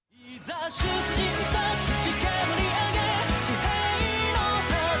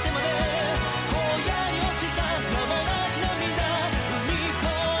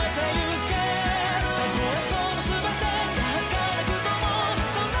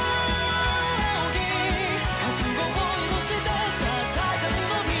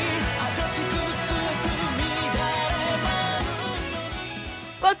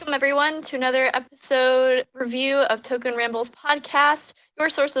Welcome, everyone, to another episode review of Token Rambles podcast, your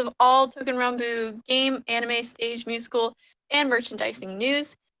source of all Token Rambu game, anime, stage, musical, and merchandising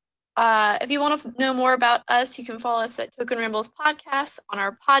news. If you want to know more about us, you can follow us at Token Rambles podcast on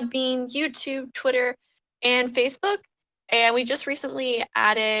our Podbean, YouTube, Twitter, and Facebook. And we just recently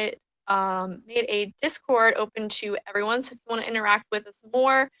made a Discord open to everyone. So if you want to interact with us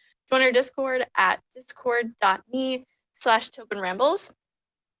more, join our Discord at discord.me/tokenrambles.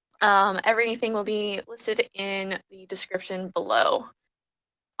 Everything will be listed in the description below.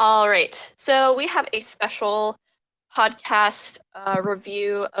 All right, so we have a special podcast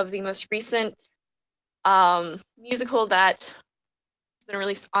review of the most recent musical that has been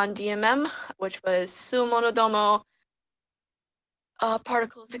released on DMM, which was Suomonodomo.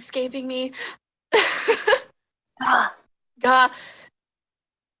 Particles escaping me. Ga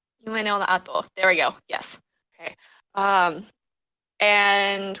Yume no Ato. There we go. Yes. Okay.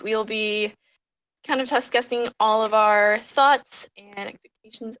 And we'll be kind of discussing all of our thoughts and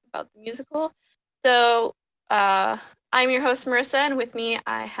expectations about the musical. So I'm your host, Marissa, and with me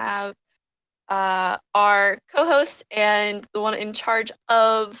I have our co-host and the one in charge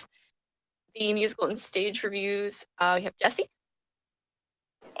of the musical and stage reviews. We have Jessie.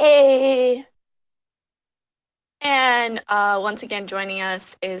 Hey! And once again joining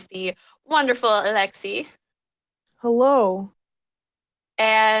us is the wonderful Alexi. Hello.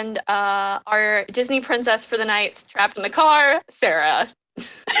 And our Disney princess for the night, trapped in the car, Sarah.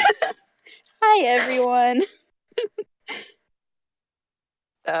 Hi, everyone.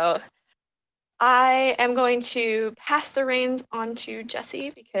 So I am going to pass the reins on to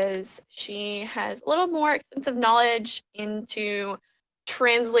Jessie because she has a little more extensive knowledge into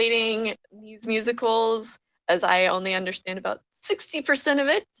translating these musicals, as I only understand about 60% of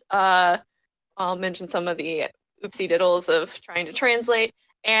it. I'll mention some of the oopsie diddles of trying to translate,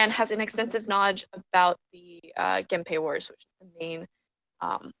 and has an extensive knowledge about the Genpei Wars, which is the main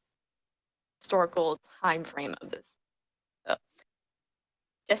historical time frame of this. So,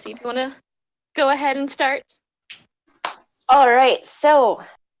 Jessie, if you want to go ahead and start. All right, so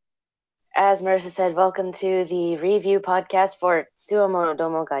as Marissa said, welcome to the review podcast for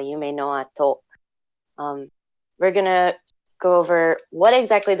Suomonodomo ga Yume no Ato. We're going to go over what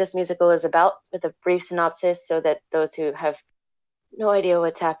exactly this musical is about with a brief synopsis so that those who have no idea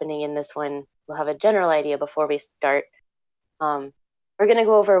what's happening in this one will have a general idea before we start. We're going to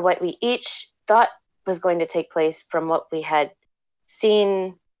go over what we each thought was going to take place from what we had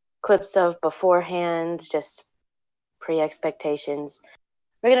seen clips of beforehand, just pre-expectations.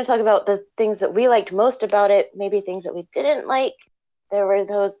 We're going to talk about the things that we liked most about it, maybe things that we didn't like. There were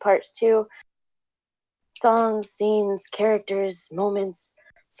those parts too. Songs, scenes, characters, moments,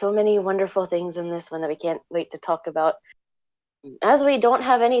 so many wonderful things in this one that we can't wait to talk about. As we don't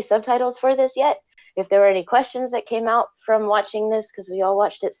have any subtitles for this yet, if there were any questions that came out from watching this, because we all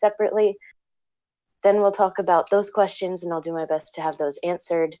watched it separately, then we'll talk about those questions and I'll do my best to have those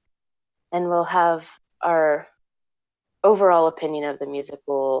answered. And we'll have our overall opinion of the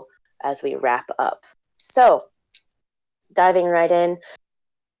musical as we wrap up. So, diving right in,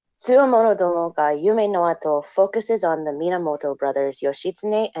 Tsuomonodomo ga Yume no Ato focuses on the Minamoto brothers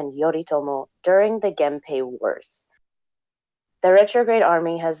Yoshitsune and Yoritomo during the Genpei Wars. The retrograde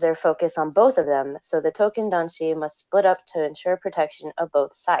army has their focus on both of them, so the Token Danshi must split up to ensure protection of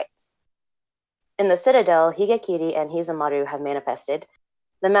both sides. In the citadel, Higekiri and Hizamaru have manifested.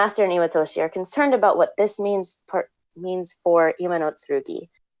 The master and Iwatoshi are concerned about what this means for Imanotsurugi.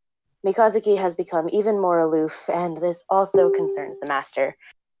 Mikazuki has become even more aloof, and this also concerns the master.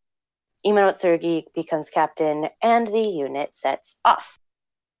 Imanotsurugi becomes captain, and the unit sets off.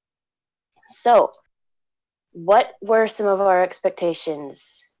 So, what were some of our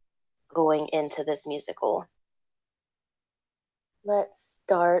expectations going into this musical? Let's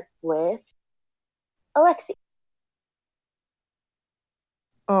start with Alexi.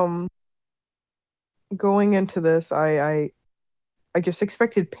 Going into this, I just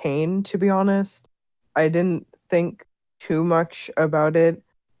expected pain, to be honest. I didn't think too much about it,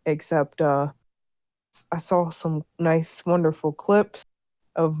 except I saw some nice, wonderful clips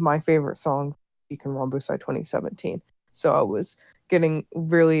of my favorite song, Token Rambusai 2017. So I was getting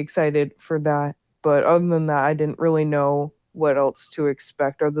really excited for that. But other than that, I didn't really know what else to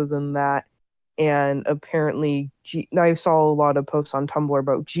expect other than that. And apparently, I saw a lot of posts on Tumblr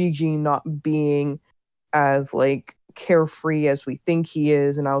about Gigi not being as like carefree as we think he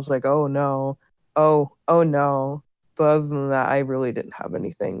is, and I was like, oh no, oh no. But other than that, I really didn't have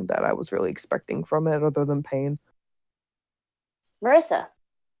anything that I was really expecting from it other than pain. Marissa.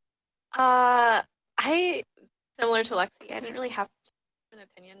 I, similar to Lexi, I didn't really have an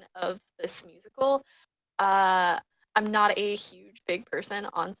opinion of this musical. I'm not a huge, big person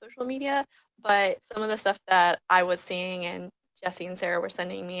on social media, but some of the stuff that I was seeing and Jesse and Sarah were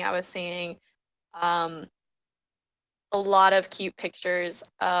sending me, I was seeing a lot of cute pictures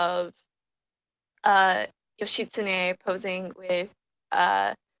of Yoshitsune posing with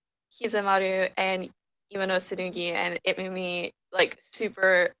Hizamaru and Imano Tsurugi, and it made me like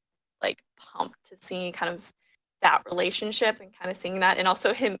super like pumped to see kind of that relationship and kind of seeing that, and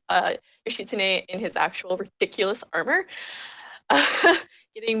also him Yoshitsune in his actual ridiculous armor,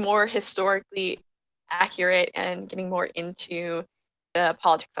 getting more historically accurate and getting more into the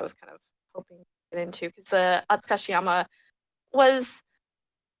politics I was kind of hoping to get into, because the Atsukashiyama was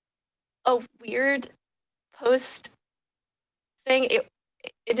a weird post thing. It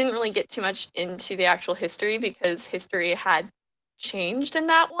didn't really get too much into the actual history because history had changed in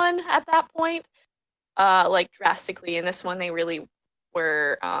that one at that point, like drastically. In this one, they really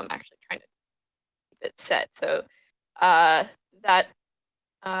were actually trying to keep it set. So that,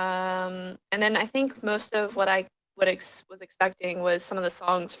 and then I think most of what I was expecting was some of the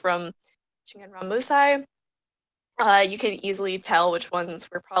songs from Shingen Musai. You can easily tell which ones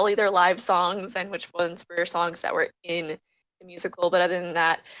were probably their live songs and which ones were songs that were in the musical. But other than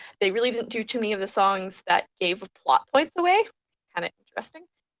that, they really didn't do too many of the songs that gave plot points away. Kind of interesting,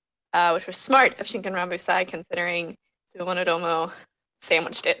 which was smart of Shinken Rambusai, considering Sumonodomo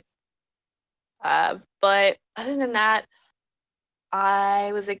sandwiched it. But other than that,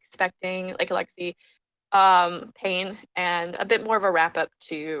 I was expecting, like Alexi, pain and a bit more of a wrap up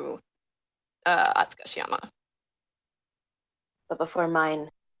to Atsukashiyama. But before mine,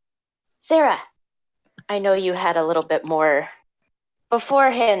 Sarah, I know you had a little bit more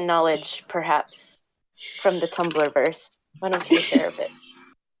beforehand knowledge, perhaps, from the Tumblr verse. Why don't you share a bit?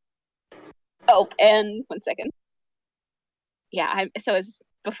 Oh, and 1 second. Yeah, so as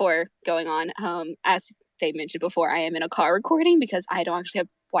before going on, as they mentioned before, I am in a car recording because I don't actually have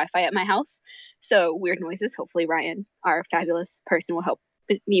Wi-Fi at my house. So weird noises. Hopefully Ryan, our fabulous person, will help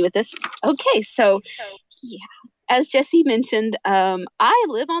me with this. Okay, so yeah. As Jesse mentioned, I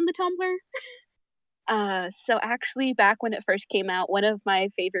live on the Tumblr. So actually, back when it first came out, one of my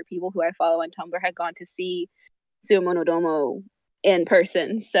favorite people who I follow on Tumblr had gone to see Sumonodomo in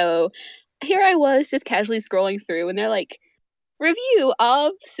person. So here I was just casually scrolling through, and they're like, review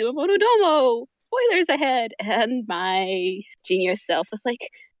of Sumonodomo, spoilers ahead. And my genius self was like,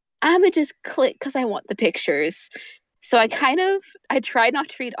 I'ma just click because I want the pictures. So I tried not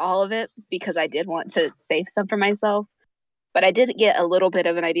to read all of it because I did want to save some for myself. But I did get a little bit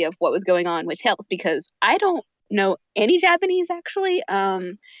of an idea of what was going on, which helps because I don't know any Japanese, actually.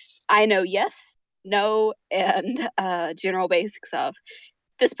 I know yes, no, and general basics of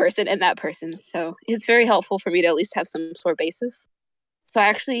this person and that person. So it's very helpful for me to at least have some sort of basis. So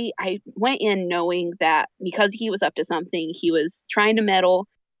I went in knowing that because he was up to something, he was trying to meddle,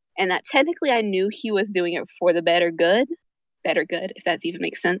 and that technically I knew he was doing it for the better good, if that even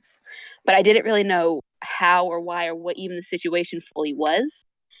makes sense. But I didn't really know how or why or what even the situation fully was.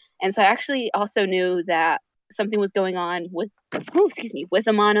 And so I actually also knew that something was going on with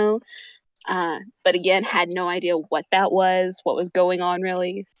Amano. But again, had no idea what that was, what was going on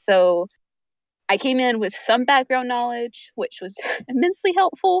really. So I came in with some background knowledge, which was immensely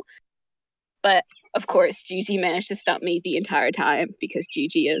helpful. But of course, Gigi managed to stump me the entire time because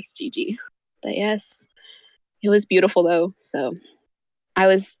Gigi is Gigi. But yes, it was beautiful though. So I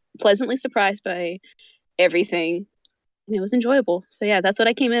was pleasantly surprised by everything, and it was enjoyable. So yeah, that's what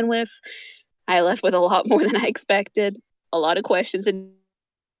I came in with. I left with a lot more than I expected, a lot of questions,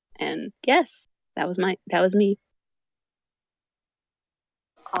 and yes, that was me.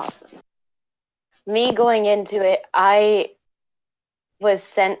 Awesome. Me going into it, I was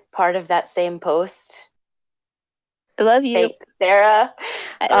sent part of that same post. I love you. Thanks, Sarah.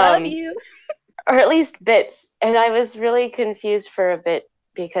 I love you. Or at least bits. And I was really confused for a bit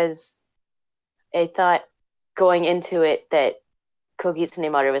because I thought going into it that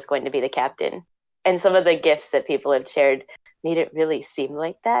Kogitsune Maru was going to be the captain. And some of the gifs that people have shared made it really seem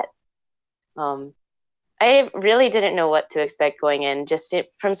like that. I really didn't know what to expect going in. Just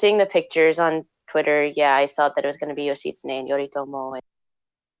from seeing the pictures on Twitter, yeah, I saw that it was going to be Yoshitsune and Yoritomo and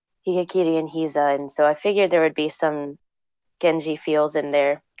Higekiri and Hiza. And so I figured there would be some Genji feels in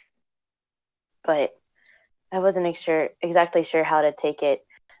there. But I wasn't exactly sure how to take it.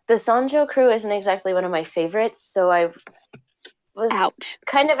 The Sanjo crew isn't exactly one of my favorites, so I was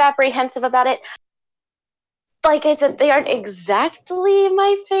kind of apprehensive about it. Like I said, they aren't exactly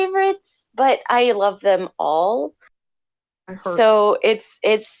my favorites, but I love them all. So it's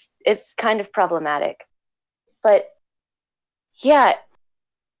kind of problematic. But yeah,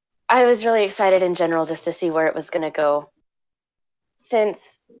 I was really excited in general just to see where it was going to go.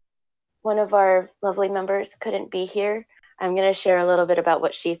 Since one of our lovely members couldn't be here, I'm going to share a little bit about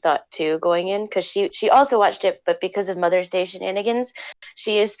what she thought too going in, because she also watched it, but because of Mother's Day shenanigans,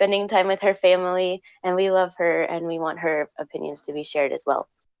 she is spending time with her family, and we love her, and we want her opinions to be shared as well.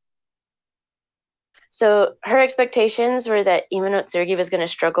 So her expectations were that Ime Tsurugi was going to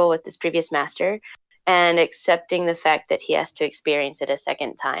struggle with his previous master, and accepting the fact that he has to experience it a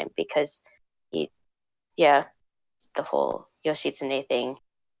second time, because the whole Yoshitsune thing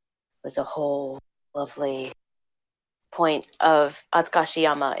was a whole lovely point of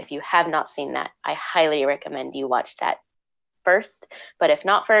Atsukashiyama. If you have not seen that, I highly recommend you watch that first. But if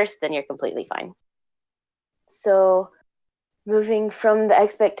not first, then you're completely fine. So, moving from the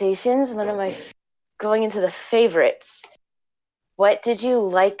expectations, going into the favorites. What did you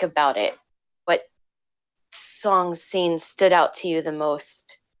like about it? What song scene stood out to you the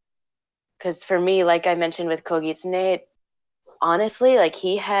most? Because for me, like I mentioned with Kogitsune, honestly, like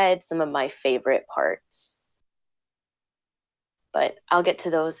he had some of my favorite parts. But I'll get to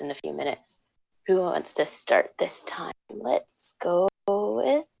those in a few minutes. Who wants to start this time? Let's go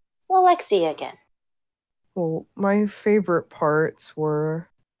with Alexi again. Well, my favorite parts were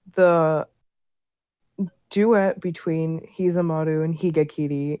the duet between Hizamaru and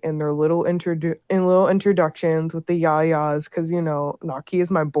Higekiri and their little introductions with the yayas, because Naki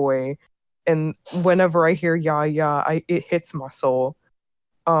is my boy, and whenever I hear yaya, it hits my soul.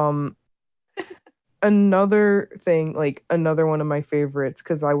 Another thing, like another one of my favorites,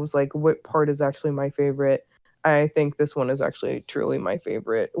 because I was like, what part is actually my favorite? I think this one is actually truly my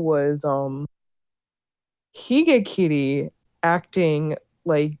favorite, was Higekiri acting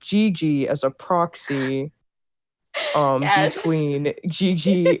like Gigi as a proxy between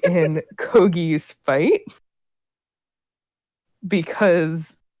Gigi and Kogi's fight.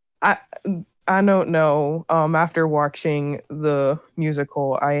 Because I don't know. After watching the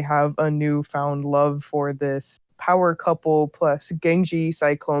musical, I have a newfound love for this power couple plus Genji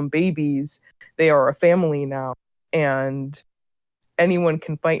Cyclone babies. They are a family now, and anyone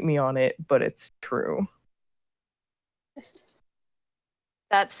can fight me on it, but it's true.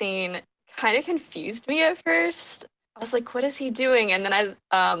 That scene kind of confused me at first. I was like, what is he doing? And then as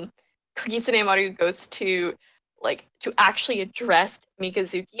Kogitsune Maru goes to actually address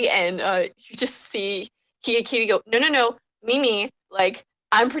Mikazuki, and you just see Higekiri go, no, Mimi, like,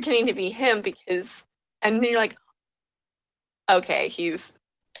 I'm pretending to be him because, and then you're like, okay, he's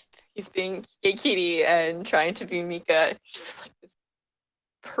being Higekiri and trying to be Mika. Just like this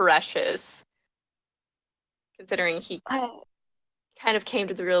precious, considering he kind of came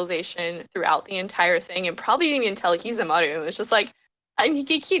to the realization throughout the entire thing, and probably didn't even tell Hizamaru. It was just like, I'm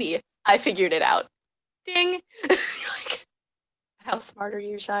Higekiri. I figured it out. Ding! Like, how smart are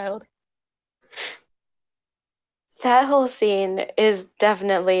you, child? That whole scene is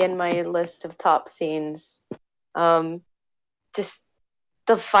definitely in my list of top scenes. Just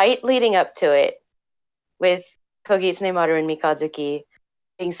the fight leading up to it with Kogitsune Maru and Mikazuki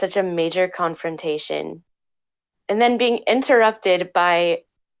being such a major confrontation, and then being interrupted by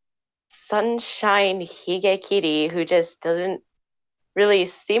Sunshine Higekiri, who just doesn't really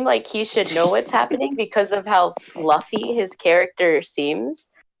seem like he should know what's happening because of how fluffy his character seems.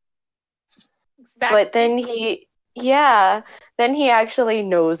 Exactly. But then he actually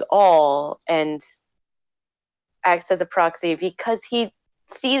knows all and acts as a proxy because he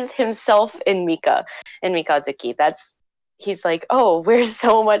sees himself in Mika and Mikazuki. He's like, oh, we're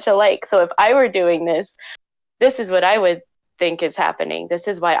so much alike. So if I were doing this is what I would think is happening. This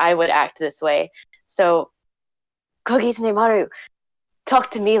is why I would act this way. So, Kogitsune Maru, talk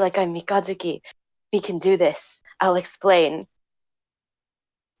to me like I'm Mikazuki. We can do this. I'll explain.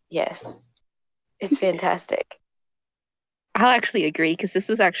 Yes. It's fantastic. I'll actually agree, because this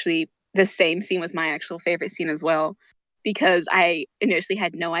was actually the same scene was my actual favorite scene as well, because I initially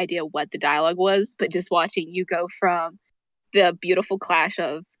had no idea what the dialogue was, but just watching you go from the beautiful clash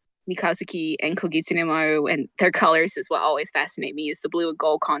of Mikazuki and Kogitsune Maru, and their colors is what always fascinate me, is the blue and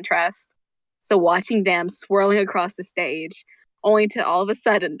gold contrast. So watching them swirling across the stage, only to all of a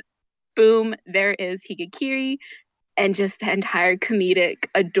sudden, boom, there is Higekiri, and just the entire comedic,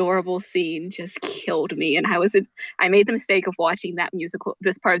 adorable scene just killed me. And I made the mistake of watching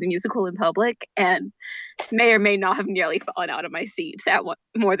this part of the musical in public, and may or may not have nearly fallen out of my seat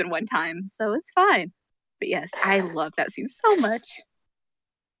more than one time. So it's fine. But yes, I love that scene so much.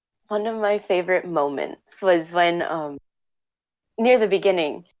 One of my favorite moments was when, near the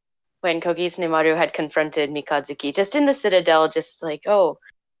beginning, when Kogi Tsunemaru had confronted Mikazuki, just in the Citadel, just like, oh,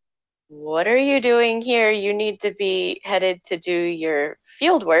 what are you doing here? You need to be headed to do your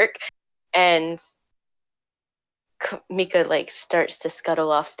field work. And Mika starts to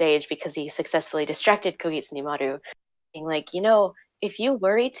scuttle off stage because he successfully distracted Kogi Tsunemaru, being like, if you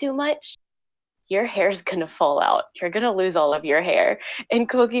worry too much, your hair's gonna fall out. You're gonna lose all of your hair. And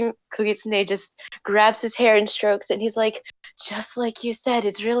Kogitsune just grabs his hair and strokes it, and he's like, just like you said,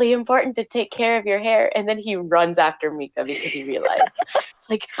 it's really important to take care of your hair. And then he runs after Mika because he realized, it's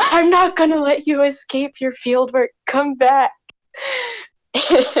like, I'm not gonna let you escape your fieldwork. Come back.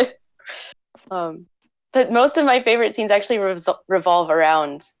 But most of my favorite scenes actually revolve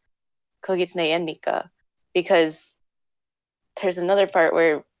around Kogitsune and Mika, because there's another part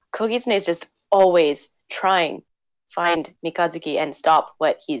where Kogitsune is just always trying to find Mikazuki and stop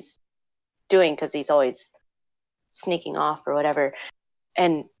what he's doing because he's always sneaking off or whatever.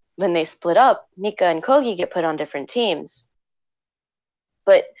 And when they split up, Mika and Kogi get put on different teams.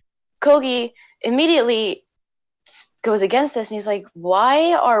 But Kogi immediately goes against this, and he's like,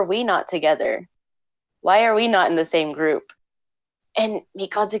 why are we not together? Why are we not in the same group? And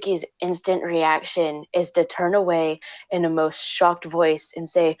Mikazuki's instant reaction is to turn away in a most shocked voice and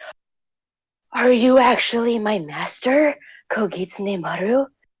say, are you actually my master, Kogitsune Maru?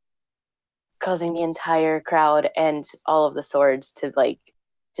 Causing the entire crowd and all of the swords to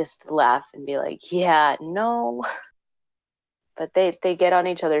just laugh and be like, yeah, no. But they get on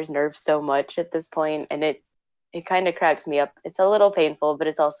each other's nerves so much at this point, and it kind of cracks me up. It's a little painful, but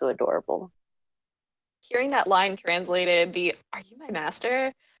it's also adorable. Hearing that line translated, "Are you my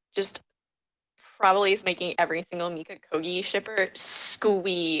master?" just probably is making every single Mika Kogi shipper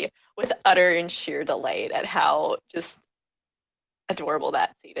squee with utter and sheer delight at how just adorable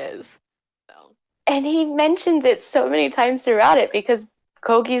that scene is. So. And he mentions it so many times throughout it because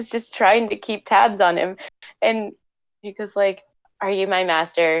Kogi's just trying to keep tabs on him. And Mika's like, are you my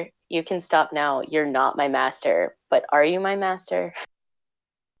master? You can stop now. You're not my master. But are you my master?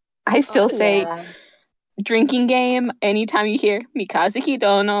 I still say drinking game anytime you hear Mikazuki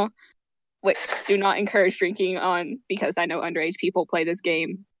Dono, which do not encourage drinking on because I know underage people play this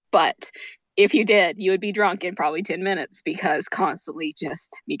game. But if you did, you would be drunk in probably 10 minutes because constantly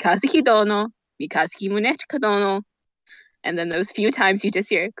just Mikazuki Dono, Mikazuki Munechika Dono, and then those few times you just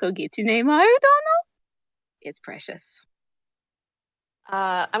hear Kogitsune Maru Dono, it's precious.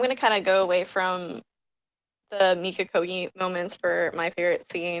 I'm going to kind of go away from the Mika Kogi moments for my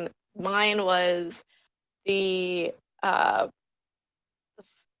favorite scene. Mine was the kind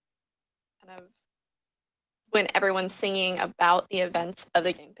of when everyone's singing about the events of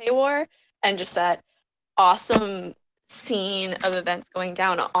the Genpei War and just that awesome scene of events going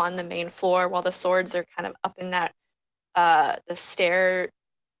down on the main floor while the swords are kind of up in that the stair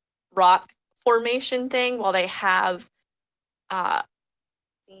rock formation thing while they have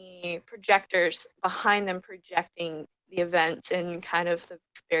the projectors behind them projecting the events in kind of the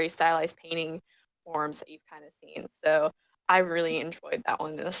very stylized painting forms that you've kind of seen. So I really enjoyed that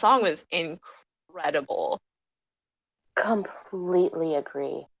one. The song was incredible. Completely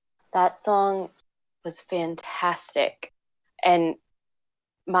agree. That song was fantastic. And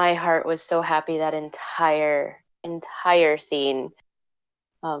my heart was so happy that entire scene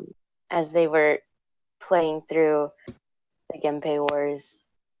as they were playing through the Genpei Wars.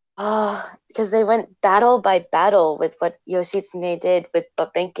 Oh, because they went battle by battle with what Yoshitsune did, with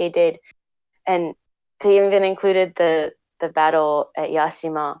what Benkei did. And they even included the battle at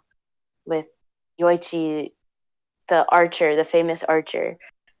Yashima with Yoichi, the archer, the famous archer.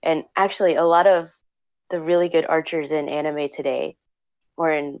 And actually, a lot of the really good archers in anime today,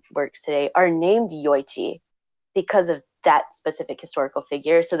 or in works today, are named Yoichi because of that specific historical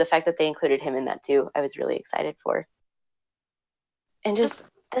figure. So the fact that they included him in that too, I was really excited for. And just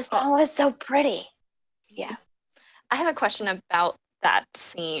the song was so pretty. Yeah. I have a question about that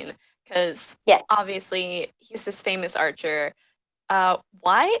scene because obviously he's this famous archer.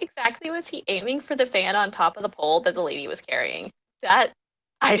 Why exactly was he aiming for the fan on top of the pole that the lady was carrying? That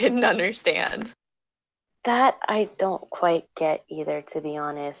I didn't understand. That I don't quite get either, to be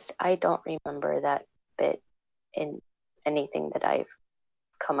honest. I don't remember that bit in anything that I've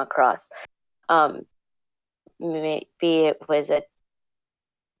come across. Maybe it was a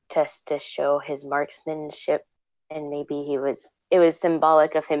test to show his marksmanship and maybe it was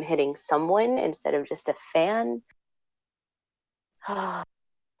symbolic of him hitting someone instead of just a fan.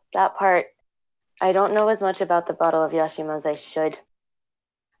 That part, I don't know as much about the Battle of Yashima as I should.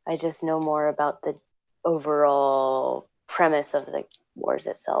 I just know more about the overall premise of the wars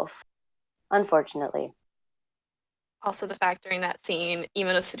itself, unfortunately. Also, the fact during that scene,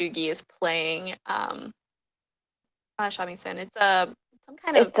 Ima no Tsurugi is playing shamisen. It's some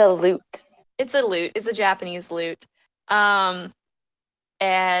kind of. It's a lute. It's a lute. It's a Japanese lute. And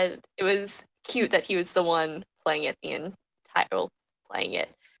it was cute that he was the one playing it playing it.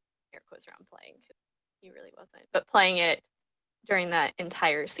 Air quotes around playing. He really wasn't, but playing it during that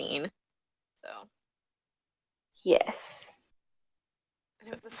entire scene. So. Yes.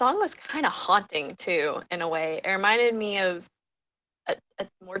 The song was kind of haunting too, in a way. It reminded me of a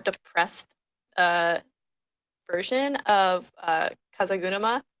more depressed version of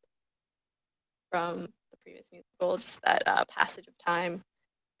Kazagunuma from the previous musical, just that passage of time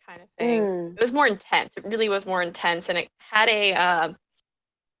kind of thing. It was more intense. It really was more intense, and it had a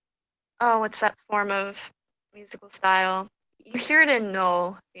what's that form of musical style? You hear it in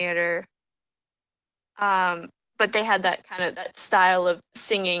No theater. But they had that kind of that style of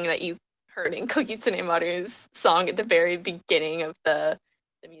singing that you heard in Koki Tsunemaru's song at the very beginning of the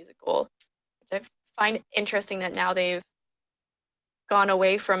musical, which I find interesting that now they've gone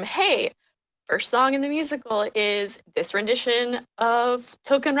away from, hey, first song in the musical is this rendition of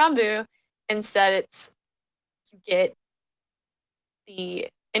Touken Ranbu. Instead, it's you get the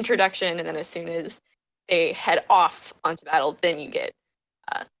introduction, and then as soon as they head off onto battle, then you get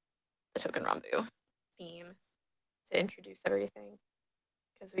the Touken Ranbu theme to introduce everything.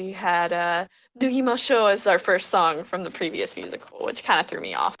 Because we had Nugimasho as our first song from the previous musical, which kind of threw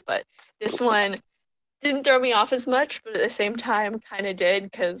me off, but this one didn't throw me off as much, but at the same time kind of did,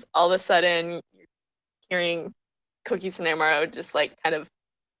 because all of a sudden you're hearing Koki Tsunemaru just like kind of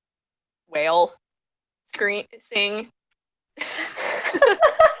wail, sing.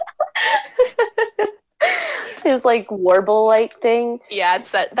 His like warble-like thing. Yeah,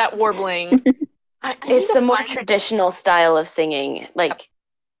 it's that warbling. It's the more traditional style of singing. Like,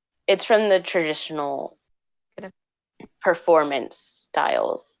 it's from the traditional performance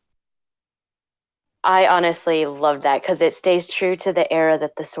styles. I honestly love that because it stays true to the era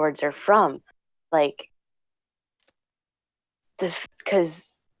that the swords are from. Like,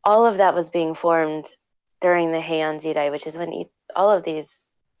 because all of that was being formed during the Heian Jidai, which is when all of these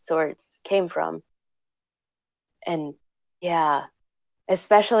swords came from. And yeah,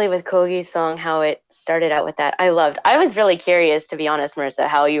 especially with Kogi's song, how it started out with that. I was really curious, to be honest, Marissa,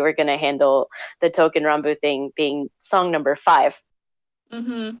 how you were going to handle the Touken Ranbu thing being song number 5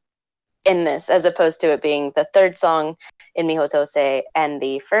 in this, as opposed to it being the third song in Mihotose and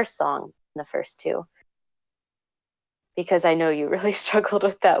the first song in the first two. Because I know you really struggled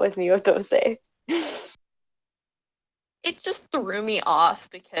with that with Mihotose. It just threw me off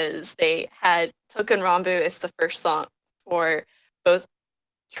because they had Touken Ranbu as the first song for both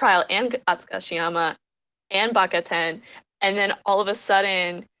Trial and Atsukashiyama and Bakaten, and then all of a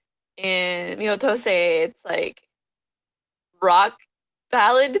sudden in Mihotose it's like rock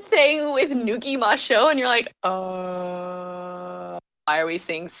ballad thing with Nugimasho, and you're like, why are we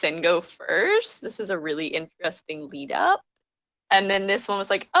seeing Sengo first? This is a really interesting lead up. And then this one was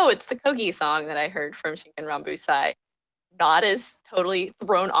like, oh, it's the Kogi song that I heard from Shinken Ranbusai. Not as totally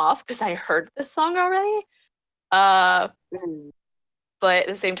thrown off because I heard this song already. But at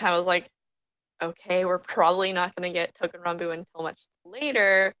the same time, I was like, okay, we're probably not going to get Touken Ranbu until much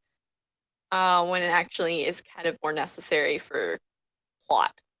later, when it actually is kind of more necessary for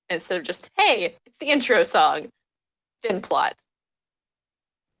plot instead of just, hey, it's the intro song, then plot.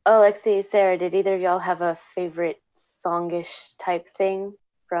 Alexi, Sarah, did either of y'all have a favorite songish type thing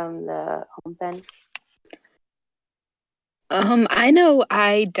from the Hompen? I know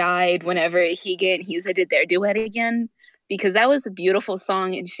I died whenever Hige and Hyuza did their duet again, because that was a beautiful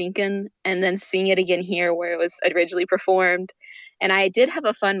song in Shinken, and then seeing it again here where it was originally performed. And I did have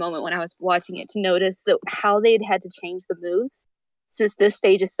a fun moment when I was watching it to notice that how they'd had to change the moves, since this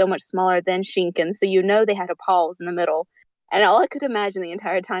stage is so much smaller than Shinken, so they had a pause in the middle. And all I could imagine the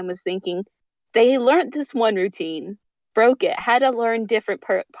entire time was thinking, they learned this one routine, broke it, had to learn different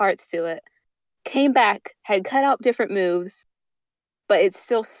parts to it, came back, had cut out different moves, but it's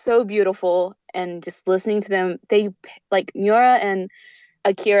still so beautiful. And just listening to them, they, like, Miura and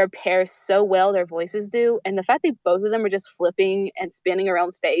Akira pair so well, their voices do, and the fact that both of them are just flipping and spinning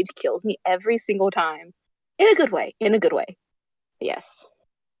around stage kills me every single time. In a good way. Yes.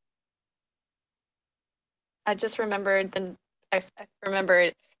 I just remembered I remembered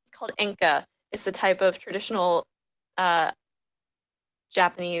it's called enka. It's the type of traditional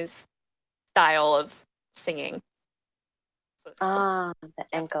Japanese style of singing. That's what it's called. The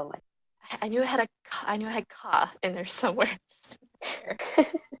Yeah. enko one. I knew it had ka in there somewhere. There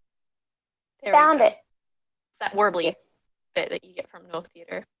we Found go. it. It's that warbly Yes. bit that you get from No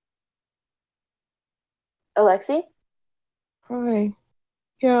Theater. Alexi? Hi.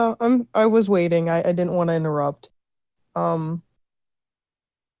 Yeah, I was waiting. I didn't want to interrupt.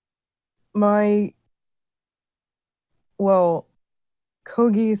 My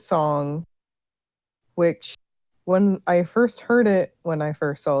Kogi's song, which when I first heard it, when I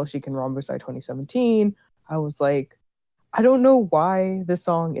first saw Shiken Rambusai 2017, I was like, I don't know why this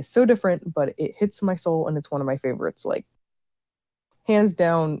song is so different, but it hits my soul and it's one of my favorites. Like, hands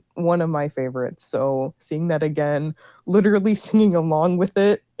down, one of my favorites. So seeing that again, literally singing along with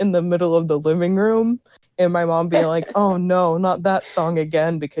it in the middle of the living room, and my mom being like, "Oh no, not that song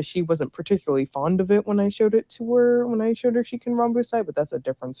again," because she wasn't particularly fond of it when I showed it to her. When I showed her Shiken Rambusai, but that's a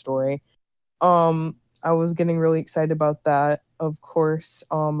different story. I was getting really excited about that. Of course,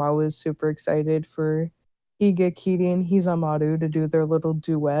 I was super excited for Higekiri and Hizamaru to do their little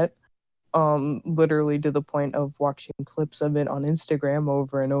duet. Literally to the point of watching clips of it on Instagram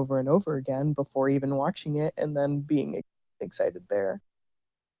over and over and over again before even watching it, and then being excited there.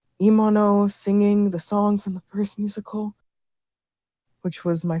 Imano singing the song from the first musical, which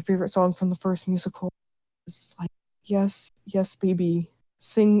was my favorite song from the first musical. It's like, yes, yes, baby,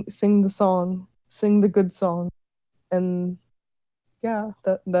 sing the song, sing the good song. And yeah,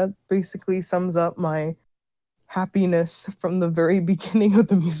 that basically sums up my happiness from the very beginning of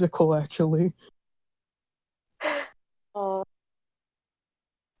the musical, actually. Oh.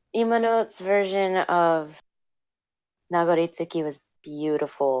 Imano's version of Nagoritsuki was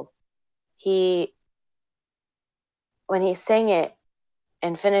beautiful. When he sang it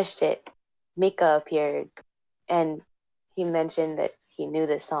and finished it, Mika appeared and he mentioned that he knew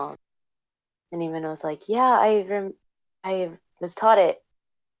this song. And Imano was like, yeah, I was taught it.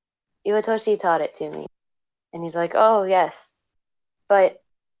 Iwatoshi taught it to me. And he's like, oh, yes. But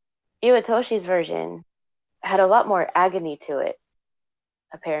Iwatoshi's version had a lot more agony to it,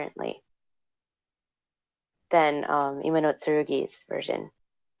 apparently, than Imano Tsurugi's version.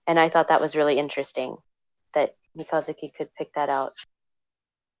 And I thought that was really interesting that Mikazuki could pick that out.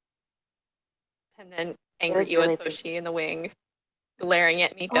 And then angry was really Iwatoshi in the wing, glaring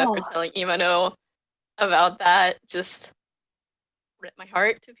at Mika Oh. for telling Imano about that. Just ripped my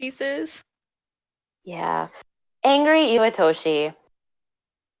heart to pieces. Yeah. Angry Iwatoshi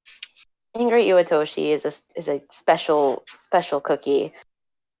is a special cookie.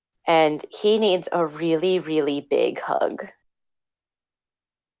 And he needs a really, really big hug.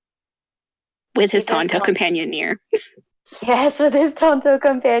 With his Tonto companion near. Yes, with his Tonto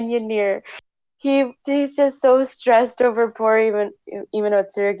companion near. He's just so stressed over poor Imano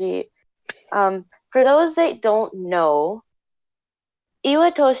Tsurugi. For those that don't know,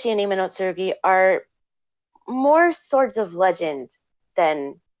 Iwatoshi and Imano Tsurugi are more swords of legend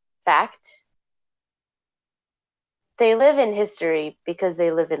than fact. They live in history because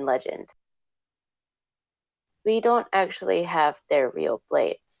they live in legend. We don't actually have their real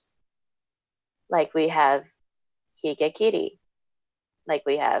blades. Like we have Higekiri. Like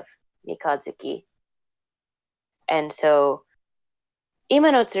we have Mikazuki. And so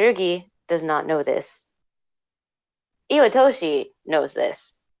Imano Tsurugi does not know this. Iwatoshi knows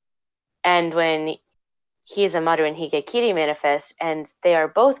this. And when Hizamaru and Higekiri manifest, and they are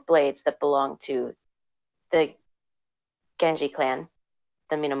both blades that belong to the Genji clan,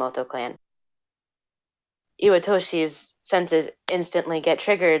 the Minamoto clan, Iwatoshi's senses instantly get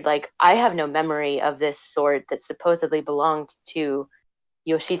triggered. Like, I have no memory of this sword that supposedly belonged to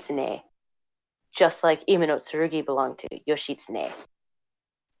Yoshitsune, just like Imano Tsurugi belonged to Yoshitsune.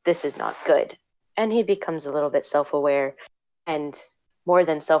 This is not good. And he becomes a little bit self-aware, and more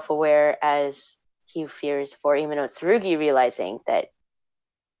than self-aware, as he fears for Imano Tsurugi realizing that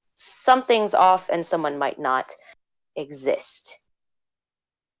something's off and someone might not exist.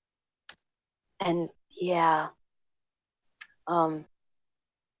 And yeah,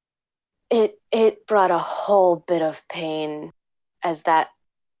 it brought a whole bit of pain as that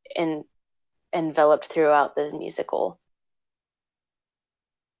enveloped throughout the musical,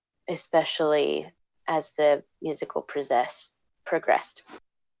 especially as the musical progressed.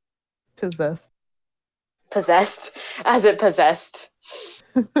 Possessed, as it possessed.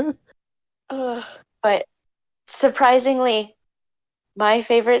 But surprisingly, my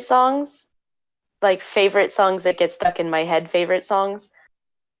favorite songs, like favorite songs that get stuck in my head, favorite songs,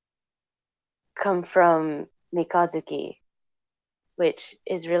 come from Mikazuki, which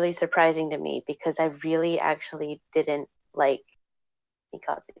is really surprising to me because I really actually didn't like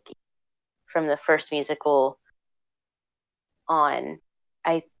Mikazuki from the first musical on.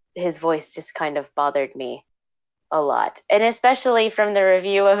 His voice just kind of bothered me a lot, and especially from the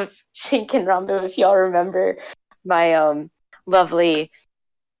review of Shinken Rambu, if y'all remember my lovely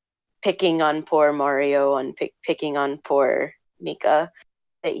picking on poor Mario and picking on poor Mika.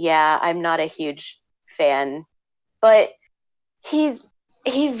 That yeah, I'm not a huge fan, but he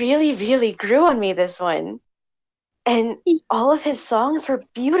really really grew on me this one, and all of his songs were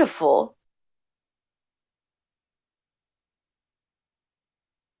beautiful.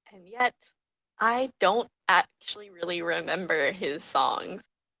 And yet, I don't actually really remember his songs,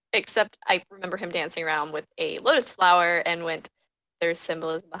 except I remember him dancing around with a lotus flower and went, there's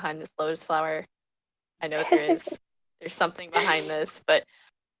symbolism behind this lotus flower. I know there is. There's something behind this, but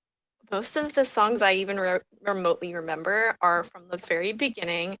most of the songs I even remotely remember are from the very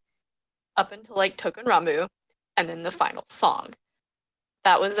beginning up until like Token Rambu and then the final song.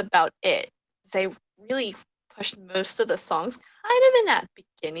 That was about it. They really pushed most of the songs kind of in that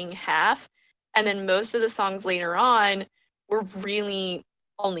beginning half, and then most of the songs later on were really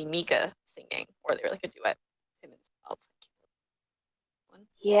only Mika singing, or they were like a duet. Him and someone else.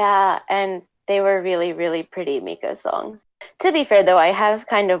 Yeah, and they were really, really pretty Mika songs. To be fair, though, I have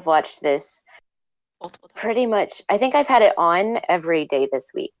kind of watched this Multiple times. pretty much. I think I've had it on every day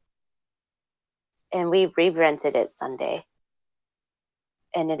this week. And we re-rented it Sunday.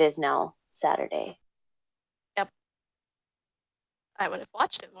 And it is now Saturday. Yep. I would have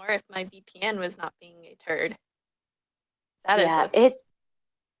watched it more if my VPN was not being a turd.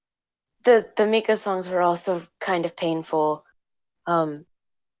 The Mika songs were also kind of painful.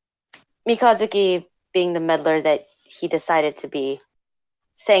 Mikazuki, being the meddler that he decided to be,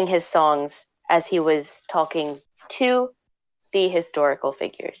 sang his songs as he was talking to the historical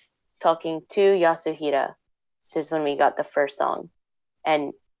figures, talking to Yasuhira. This is when we got the first song,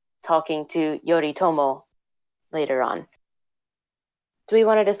 and talking to Yoritomo later on. Do we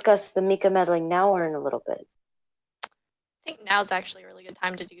want to discuss the Mika meddling now or in a little bit? I think now's actually a really good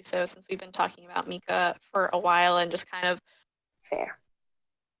time to do so, since we've been talking about Mika for a while and just kind of Fair.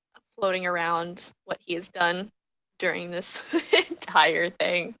 floating around what he has done during this entire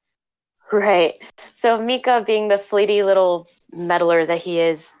thing. Right. So Mika, being the fleety little meddler that he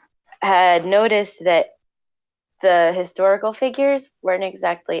is, had noticed that the historical figures weren't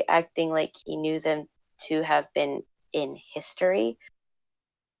exactly acting like he knew them to have been in history.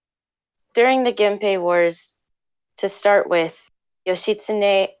 During the Genpei Wars, to start with,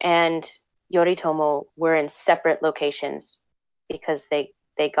 Yoshitsune and Yoritomo were in separate locations because they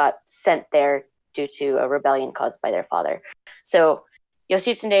got sent there due to a rebellion caused by their father. So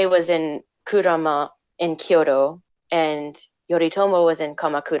Yoshitsune was in Kurama in Kyoto, and Yoritomo was in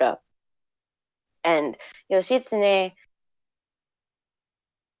Kamakura. And Yoshitsune,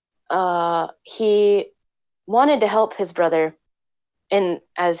 he wanted to help his brother, and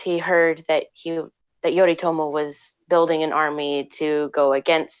as he heard that Yoritomo was building an army to go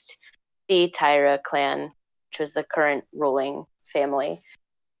against the Taira clan, which was the current ruling family,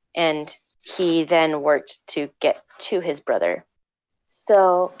 and he then worked to get to his brother.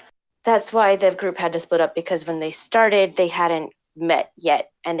 So that's why the group had to split up, because when they started, they hadn't met yet,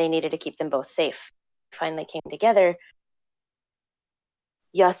 and they needed to keep them both safe. Finally came together.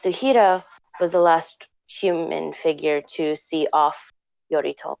 Yasuhira was the last human figure to see off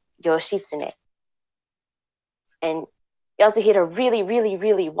Yoshitsune. And Yasuhira really, really,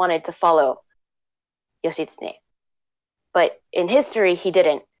 really wanted to follow Yoshitsune. But in history, he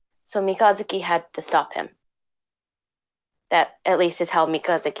didn't. So Mikazuki had to stop him. That, at least, is how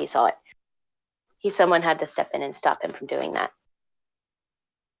Mikazuki saw it. Someone had to step in and stop him from doing that.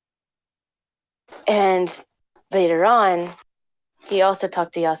 And later on, he also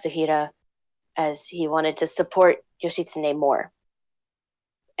talked to Yasuhira as he wanted to support Yoshitsune more.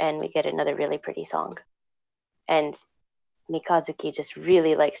 And we get another really pretty song. And Mikazuki just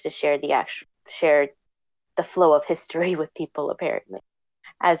really likes to share the flow of history with people, apparently,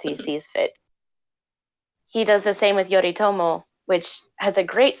 as he sees fit. He does the same with Yoritomo, which has a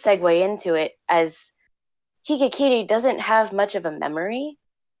great segue into it, as Higekiri doesn't have much of a memory,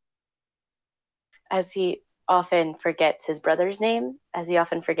 as he often forgets his brother's name, as he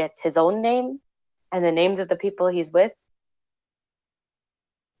often forgets his own name and the names of the people he's with.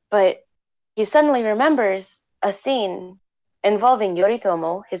 But he suddenly remembers a scene involving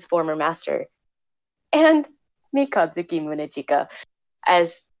Yoritomo, his former master, and Mikazuki Munechika,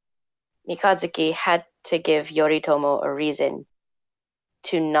 as Mikazuki had to give Yoritomo a reason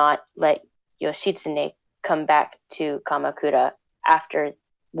to not let Yoshitsune come back to Kamakura after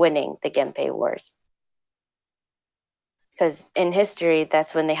winning the Genpei Wars. Because in history,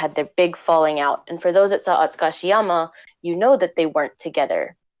 that's when they had their big falling out. And for those that saw Atsukashiyama, you know that they weren't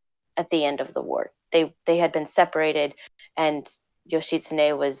together at the end of the war. They had been separated, and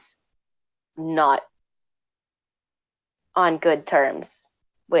Yoshitsune was not on good terms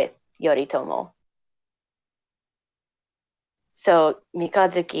with Yoritomo. So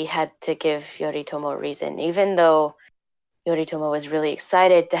Mikazuki had to give Yoritomo a reason, even though Yoritomo was really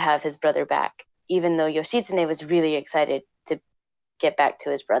excited to have his brother back, even though Yoshitsune was really excited to get back to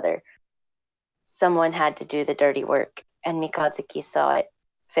his brother. Someone had to do the dirty work, and Mikazuki saw it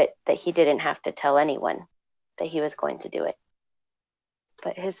fit that he didn't have to tell anyone that he was going to do it.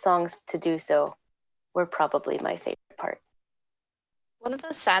 But his songs to do so were probably my favorite part. One of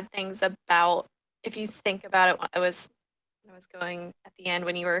the sad things about, if you think about it, when I was going at the end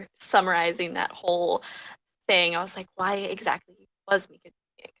when you were summarizing that whole thing, I was like, why exactly was Mika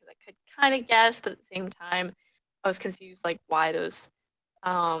doing it? Because I could kind of guess, but at the same time, I was confused, like why those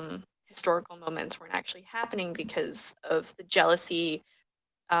historical moments weren't actually happening because of the jealousy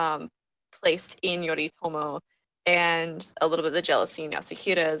placed in Yoritomo and a little bit of the jealousy in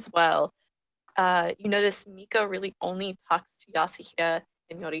Yasuhira as well. You notice Mika really only talks to Yasuhira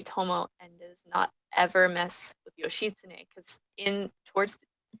and Yoritomo and does not ever mess with Yoshitsune, because even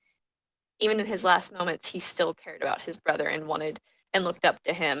in his last moments, he still cared about his brother and wanted and looked up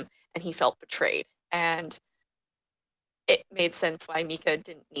to him, and he felt betrayed. And it made sense why Mika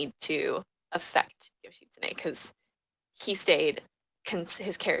didn't need to affect Yoshitsune, because he stayed,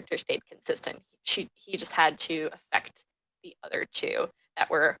 his character stayed consistent. He just had to affect the other two that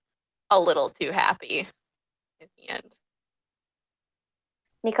were a little too happy in the end.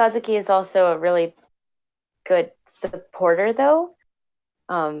 Mikazuki is also a really good supporter, though.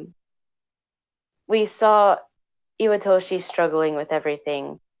 We saw Iwatoshi struggling with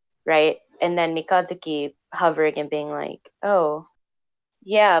everything, right? And then Mikazuki hovering and being like, oh,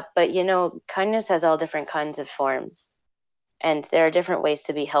 yeah, but you know, kindness has all different kinds of forms, and there are different ways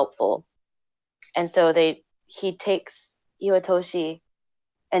to be helpful. And so he takes Iwatoshi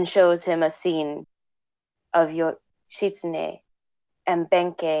and shows him a scene of Yoshitsune and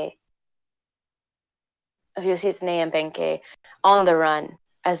Benkei on the run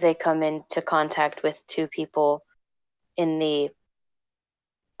as they come into contact with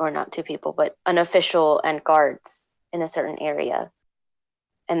an official and guards in a certain area.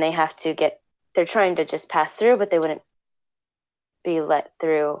 And they're trying to just pass through, but they wouldn't be let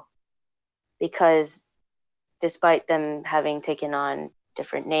through because despite them having taken on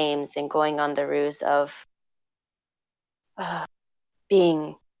different names and going on the ruse of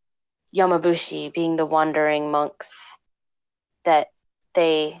being Yamabushi, being the wandering monks, that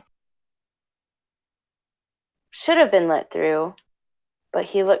they should have been let through, but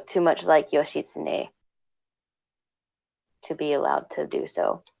he looked too much like Yoshitsune to be allowed to do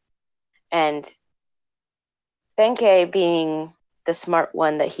so. And Benkei, being the smart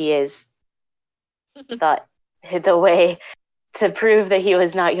one that he is, thought the way to prove that he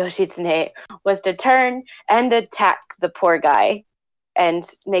was not Yoshitsune was to turn and attack the poor guy and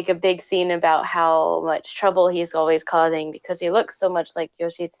make a big scene about how much trouble he's always causing because he looks so much like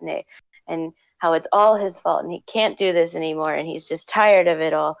Yoshitsune, and how it's all his fault and he can't do this anymore and he's just tired of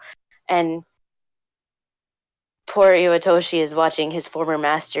it all. And poor Iwatoshi is watching his former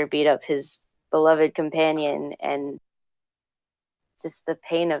master beat up his beloved companion, and just the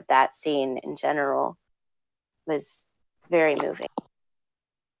pain of that scene in general was very moving.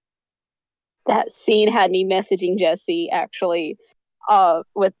 That scene had me messaging Jesse, actually,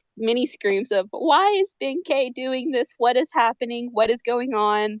 with many screams of, why is Benkei doing this? What is happening? What is going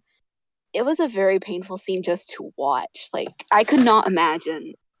on? It was a very painful scene just to watch. Like, I could not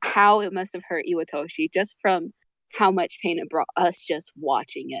imagine how it must have hurt Iwatoshi just from how much pain it brought us just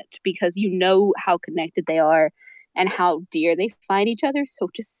watching it, because you know how connected they are and how dear they find each other. So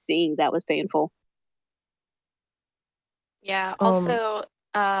just seeing that was painful. Yeah, also,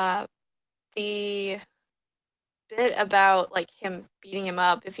 the bit about like him beating him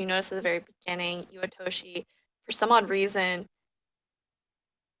up, if you notice at the very beginning, Iwatoshi, for some odd reason,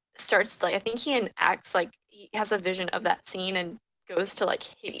 starts like, I think he enacts like he has a vision of that scene and goes to like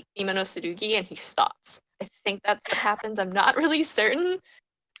hit Ima no Tsurugi and he stops. I think that's what happens. I'm not really certain,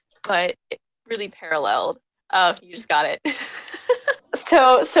 but it really paralleled. Oh, you just got it.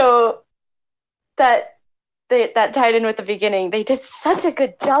 So that tied in with the beginning. They did such a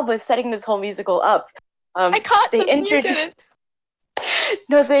good job with setting this whole musical up. I caught something you didn't.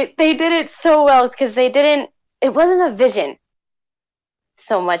 No, they did it so well because it wasn't a vision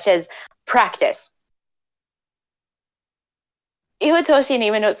so much as practice. Iwatoshi and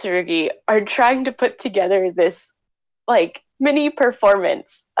Ime no Tsurugi are trying to put together this like mini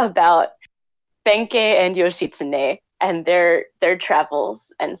performance about Benkei and Yoshitsune and their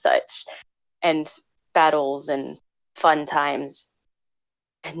travels and such, and battles and fun times,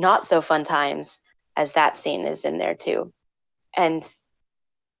 and not so fun times, as that scene is in there too. And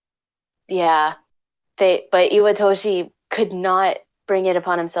yeah, but Iwatoshi could not bring it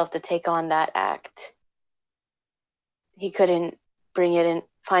upon himself to take on that act. He couldn't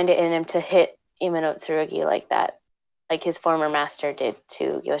find it in him to hit Ime no Tsurugi like that, like his former master did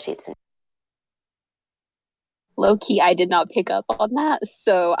to Yoshitsune. Low-key, I did not pick up on that,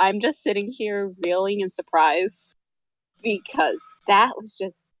 so I'm just sitting here reeling in surprise because that was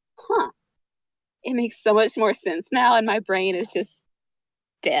just, it makes so much more sense now, and my brain is just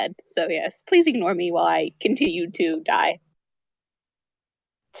dead. So yes, please ignore me while I continue to die.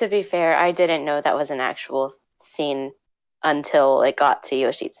 To be fair, I didn't know that was an actual scene until it got to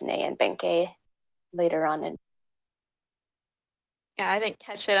Yoshitsune and Benkei later on. Yeah, I didn't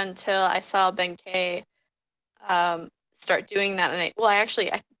catch it until I saw Benkei start doing that. And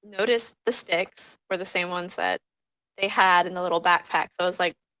I noticed the sticks were the same ones that they had in the little backpack. So I was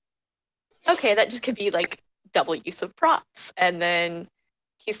like, okay, that just could be like double use of props. And then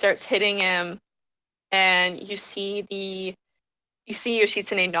he starts hitting him, and you see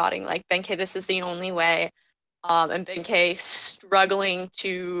Yoshitsune nodding, like, Benkei, this is the only way. And Benkei struggling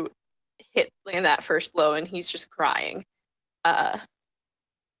to land that first blow, and he's just crying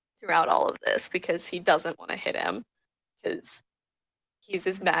throughout all of this because he doesn't want to hit him because he's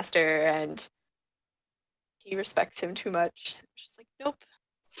his master and he respects him too much. It's just like, nope,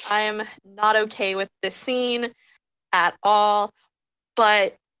 I am not okay with this scene at all.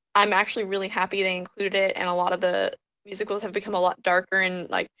 But I'm actually really happy they included it, and a lot of the musicals have become a lot darker and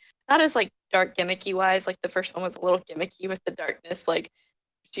like not as like dark gimmicky wise. Like the first one was a little gimmicky with the darkness, like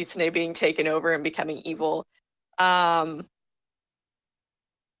Shitsune being taken over and becoming evil.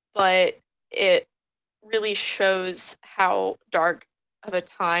 But it really shows how dark of a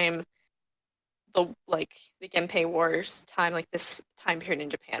time the Genpei Wars time, like this time period in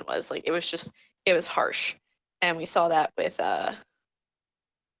Japan was. Like it was harsh. And we saw that with I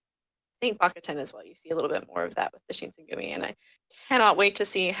think Bakuten as well. You see a little bit more of that with the Shinsengumi, and I cannot wait to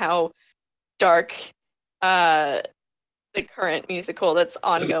see how dark the current musical that's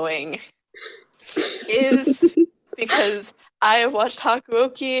ongoing is, because I have watched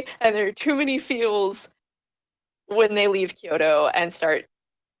Hakuoki, and there are too many feels when they leave Kyoto and start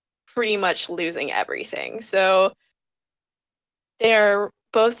pretty much losing everything. So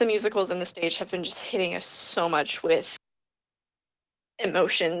both the musicals and the stage have been just hitting us so much with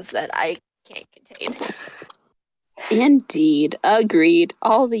emotions that I can't contain. Indeed. Agreed.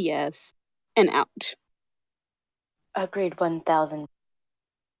 All the yes. And ouch. Agreed 1,000.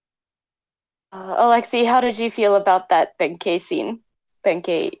 Alexi, how did you feel about that Benkei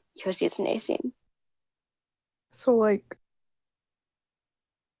Yoshitsune scene? So like,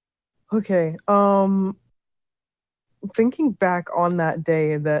 okay, thinking back on that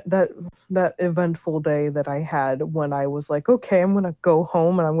day, that eventful day that I had when I was like, okay, I'm gonna go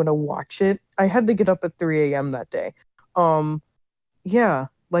home and I'm gonna watch it. I had to get up at 3 a.m. that day. Yeah,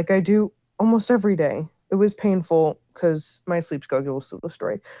 like I do almost every day. It was painful because my sleep schedule was so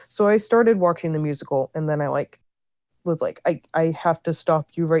destroyed. So I started watching the musical, and then I was like, I have to stop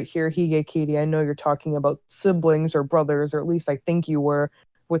you right here, Hige Katie. I know you're talking about siblings or brothers, or at least I think you were,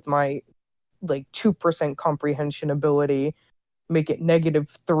 with my like 2% comprehension ability, make it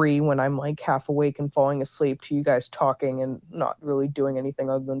 -3 when I'm like half awake and falling asleep to you guys talking and not really doing anything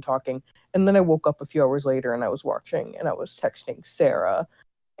other than talking. And then I woke up a few hours later and I was watching and I was texting Sarah,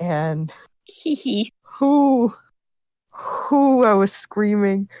 and who I was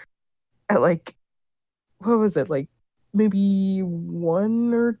screaming at like, what was it, like maybe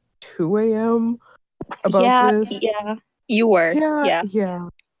 1 or 2 a.m. about this. Yeah, you were. Yeah.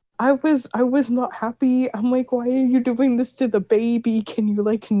 I was not happy. I'm like, why are you doing this to the baby? Can you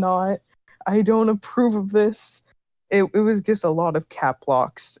like not? I don't approve of this. It was just a lot of cap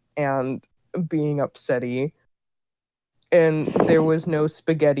locks and being upsetty. And there was no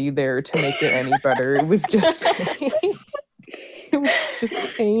spaghetti there to make it any better. It was just pain. It was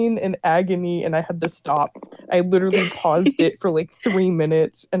just pain and agony, and I had to stop. I literally paused it for like 3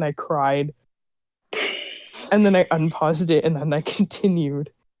 minutes and I cried. And then I unpaused it and then I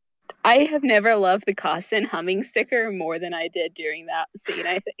continued. I have never loved the Kasen humming sticker more than I did during that scene,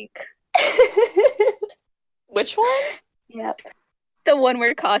 I think. Which one? Yep. The one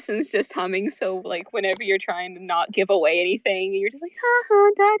where Kasen's just humming, so like whenever you're trying to not give away anything, you're just like, ha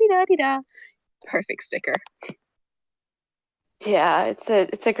ha, da di da di da. Perfect sticker. Yeah, it's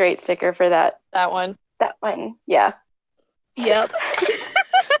a great sticker for that one. That one. Yeah. Yep.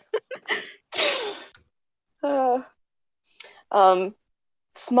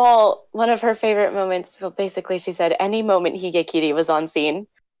 Small, one of her favorite moments, well, basically she said any moment Higekiri was on scene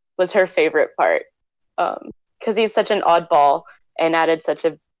was her favorite part. Because he's such an oddball and added such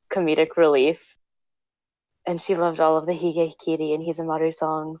a comedic relief. And she loved all of the Higekiri and Hizamaru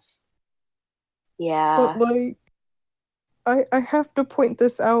songs. Yeah. But like, I have to point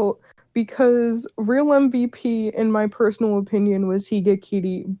this out because real MVP, in my personal opinion, was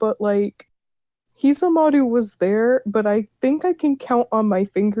Higekiri. But like, Hizamaru was there, but I think I can count on my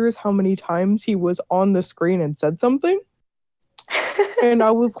fingers how many times he was on the screen and said something. And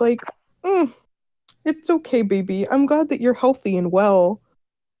I was like, it's okay, baby. I'm glad that you're healthy and well.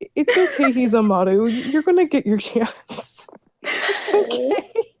 It's okay, Hizamaru. You're gonna get your chance. It's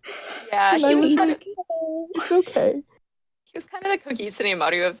okay. Yeah, And he I was was kind like, it's okay. he was kind of the Kogi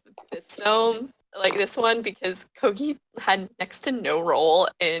Tsunemaru of this film, like this one, because Kogi had next to no role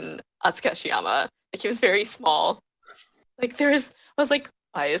in Atsukashiyama. Like, he was very small. Like, I was like,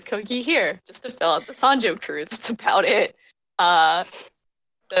 why is Kogi here? Just to fill out the Sanjo crew. That's about it.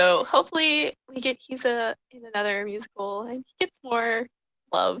 So hopefully we get Hiza in another musical and he gets more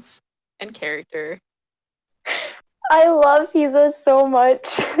love and character. I love Hiza so much.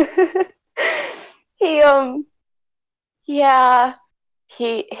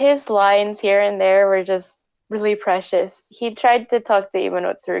 His lines here and there were just really precious. He tried to talk to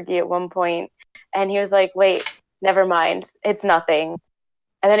Imano Tsurugi at one point, and he was like, wait, never mind, it's nothing.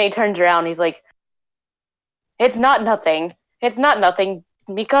 And then he turned around, he's like, it's not nothing. It's not nothing.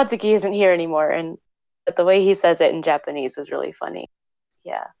 Mikatsuki isn't here anymore. But the way he says it in Japanese is really funny.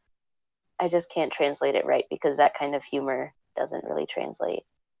 Yeah. I just can't translate it right because that kind of humor doesn't really translate.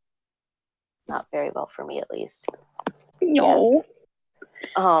 Not very well for me, at least. No.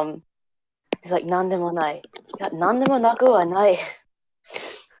 Yeah. He's like, nandemo nai. Nandemo naku wa nai.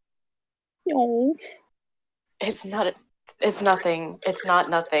 No. It's not. It's nothing. It's not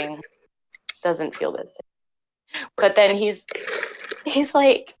nothing. Doesn't feel this. But then he's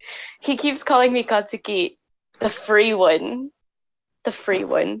like, he keeps calling me Katsuki the free one. The free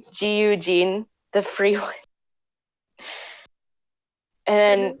one. Jiyu Jin, the free one.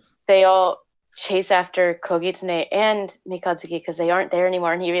 And they all chase after Kogitsune and Mikatsuki because they aren't there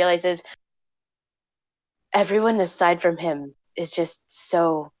anymore. And he realizes everyone aside from him is just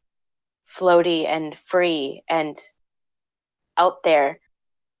so floaty and free and out there.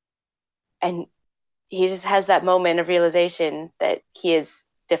 And he just has that moment of realization that he is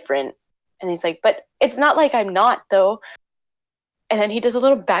different. And he's like, but it's not like I'm not, though. And then he does a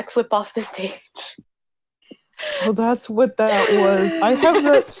little backflip off the stage. Oh, that's what that was. I have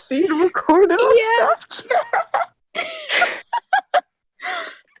that scene recorded on Snapchat.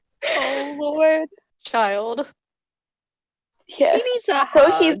 Oh, Lord. Child. Yes. He needs a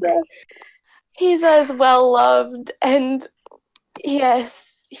hug. He's as well loved, and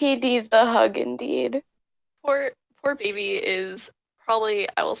yes, he needs the hug indeed. Poor baby is probably,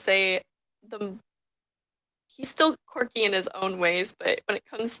 I will say, he's still quirky in his own ways, but when it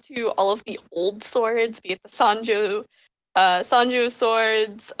comes to all of the old swords, be it the Sanjo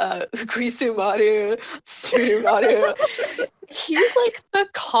swords, Ukrisumaru, Tsurumaru, he's like the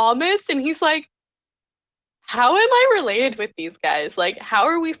calmest, and he's like, how am I related with these guys? Like, how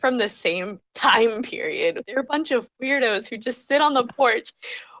are we from the same time period? They're a bunch of weirdos who just sit on the porch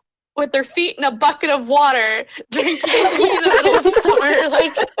with their feet in a bucket of water, drinking tea in the middle of the summer.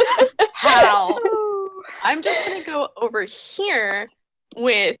 Like, how? I'm just gonna go over here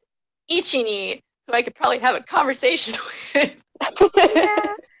with Ichini, who I could probably have a conversation with.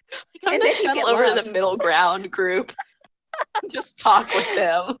 Yeah. Like, I'm gonna settle over to the middle ground group. Just talk with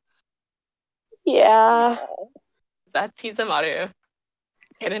them. Yeah. That's Hizamaru.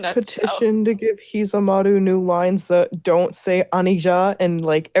 Petition to give Hizamaru new lines that don't say Anija and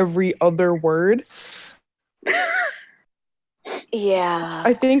like every other word. Yeah.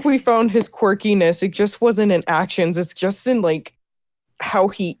 I think we found his quirkiness. It just wasn't in actions. It's just in like how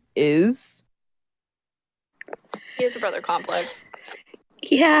he is. He has a brother complex.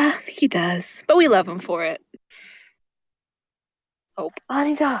 Yeah, he does. But we love him for it. Hope.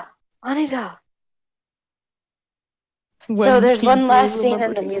 Anija! When so there's he one do last scene in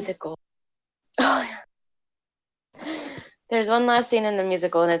remember the musical. Oh, yeah. There's one last scene in the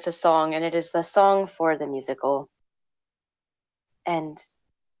musical, and it's a song, and it is the song for the musical. And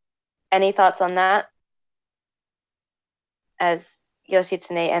any thoughts on that? As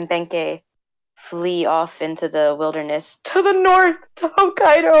Yoshitsune and Benkei flee off into the wilderness to the north, to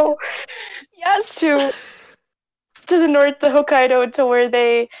Hokkaido. Yes. To to the north to Hokkaido, to where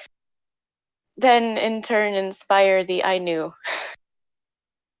they then in turn inspire the Ainu.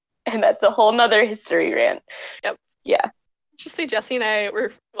 And that's a whole nother history rant. Yep. Yeah. Just say Jesse and I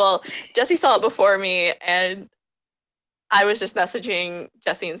were, well, Jesse saw it before me, and I was just messaging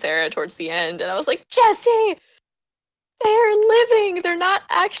Jesse and Sarah towards the end, and I was like, Jesse, they're living. They're not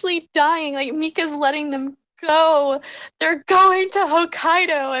actually dying. Like, Mika's letting them go. They're going to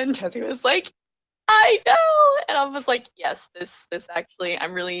Hokkaido. And Jesse was like, I know. And I was like, yes, this actually,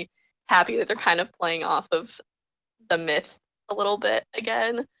 I'm really happy that they're kind of playing off of the myth a little bit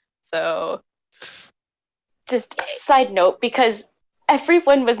again. So, just side note, because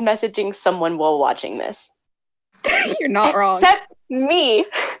everyone was messaging someone while watching this. You're not wrong. Except me.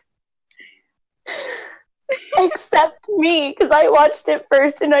 Except me, because I watched it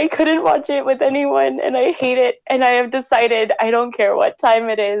first and I couldn't watch it with anyone, and I hate it. And I have decided I don't care what time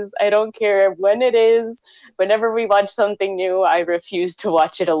it is, I don't care when it is. Whenever we watch something new, I refuse to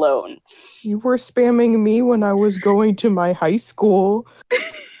watch it alone. You were spamming me when I was going to my high school.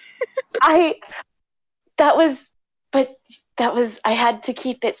 I had to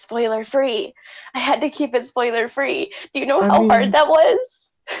keep it spoiler free. Do you know how hard that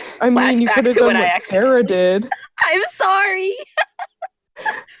was? I mean, you Flashback could have to done when I what actually- Sarah did. I'm sorry.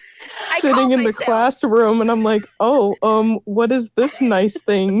 Sitting called in the myself. classroom, and I'm like, what is this nice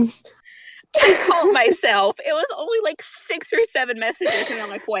things? I called myself. It was only like 6 or 7 messages, and I'm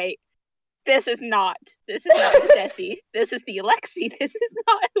like, wait, this is not Jesse. This is the Alexi. This is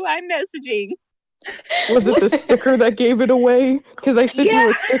not who I'm messaging. Was it the sticker that gave it away? Because I sent you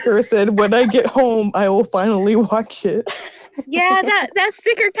a sticker that said, when I get home, I will finally watch it. Yeah, that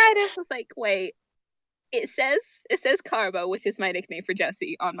sticker kind of was like, wait. It says Carbo, which is my nickname for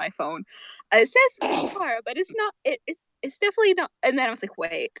Jesse on my phone. It says Cara, but it's not. It's definitely not. And then I was like,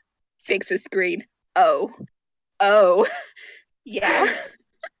 wait, fix the screen. Oh, yeah.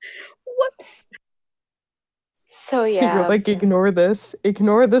 Whoops. So You're yeah. like, ignore this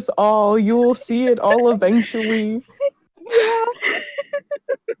all. You will see it all eventually. Yeah.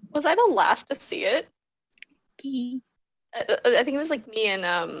 was I the last to see it? Gee. I think it was like me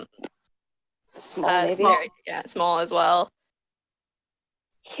and Small, maybe. Small, yeah, Small as well.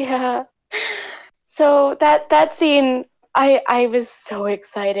 Yeah. So that scene, I was so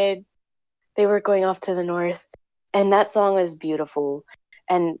excited. They were going off to the north, and that song was beautiful.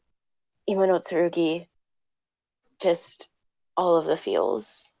 And Imano Tsurugi, just all of the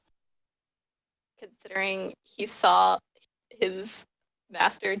feels. Considering he saw his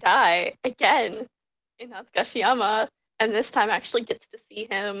master die again in Natsugashiyama, and this time actually gets to see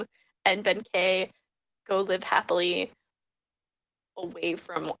him and Benkei go live happily away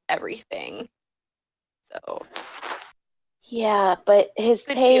from everything. So Yeah, but his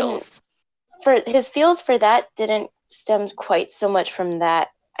good pain feels. for that didn't stem quite so much from that,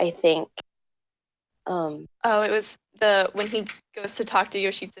 I think. Oh, it was when he goes to talk to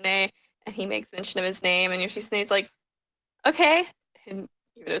Yoshitsune and he makes mention of his name, and Yoshitsune's like, okay. And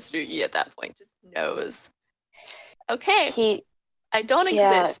even Tsurugi at that point just knows, okay, I don't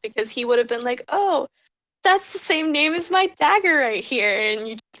exist, because he would have been like, oh, that's the same name as my dagger right here. And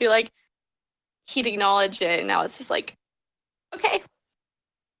you'd feel like he'd acknowledge it, and now it's just like, okay.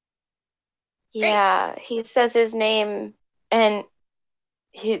 Yeah, he says his name, and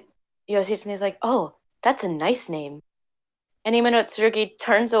Yoshitsune's like, oh, that's a nice name. And Imano Tsurugi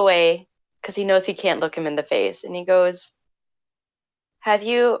turns away because he knows he can't look him in the face, and he goes, have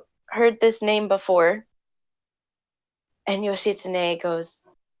you heard this name before? And Yoshitsune goes,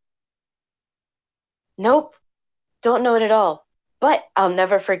 nope, don't know it at all, but I'll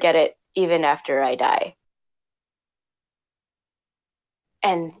never forget it even after I die.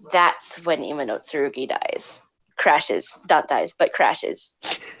 And that's when Imano Tsurugi dies. Crashes. Not dies, but crashes.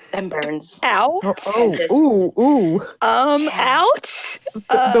 And burns. Ouch. Ooh. Ouch.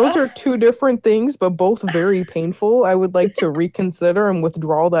 Those are two different things, but both very painful. I would like to reconsider and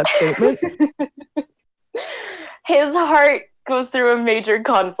withdraw that statement. His heart goes through a major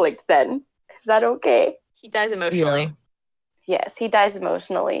conflict then. Is that okay? He dies emotionally. Yeah. Yes, he dies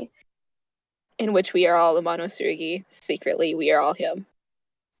emotionally. In which we are all Imano Tsurugi. Secretly, we are all him.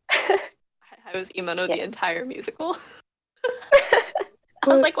 I was Imano the Yes. entire musical. I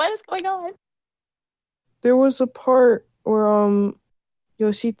was like, what is going on? There was a part where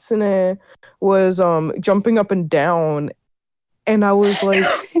Yoshitsune was jumping up and down, and I was like,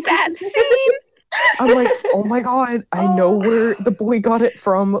 That scene. I'm like, oh my god, I know where the boy got it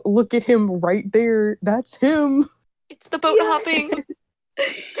from. Look at him right there. That's him. It's the boat hopping.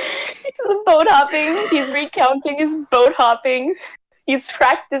 The boat hopping. He's recounting his boat hopping. he's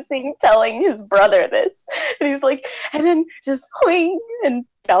practicing telling his brother this. And he's like, and then just wing and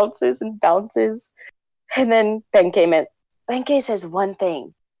bounces and bounces. And then Benkei says one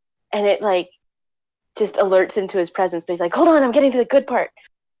thing, and it like just alerts him to his presence. But he's like, hold on, I'm getting to the good part.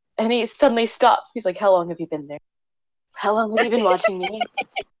 And he suddenly stops. He's like, how long have you been there? How long have you been watching me?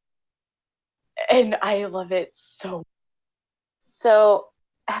 And I love it so much. So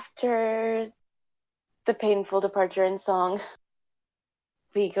after the painful departure in song,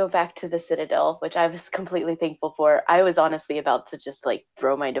 we go back to the Citadel, which I was completely thankful for. I was honestly about to just like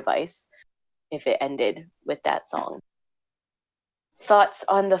throw my device if it ended with that song. Thoughts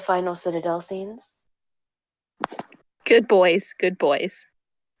on the final Citadel scenes? Good boys, good boys.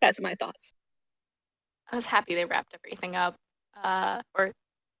 That's my thoughts. I was happy they wrapped everything up, or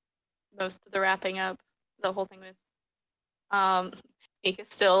most of the wrapping up, the whole thing with Mika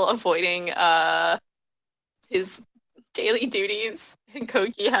still avoiding his daily duties and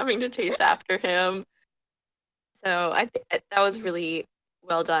Koki having to chase after him. So I think that was really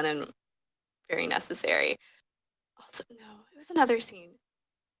well done and very necessary. Also, no, it was another scene.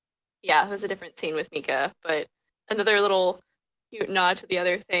 Yeah, it was a different scene with Mika, but another little cute nod to the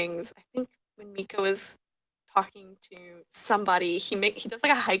other things. I think when Mika was talking to somebody, he does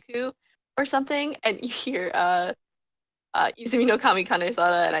like a haiku or something, and you hear Izumi no Kami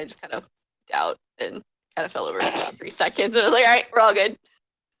Kanesada, and I just kind of out and kind of fell over for about 3 seconds, and I was like, all right, we're all good.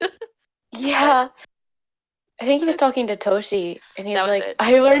 Yeah. I think he was talking to Toshi, and he's That was like, it.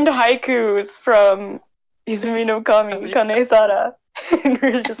 I learned haikus from Izumi no Kami Kanesada. And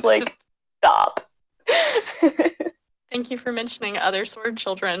we're just like, stop. Thank you for mentioning other sword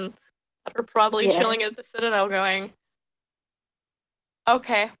children that are probably Yes. chilling at the Citadel going,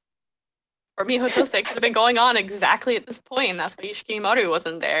 okay. Or Mihotose could have been going on exactly at this point, and that's why Ishikirimaru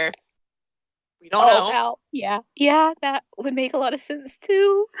wasn't there. We don't know. Wow. Yeah, that would make a lot of sense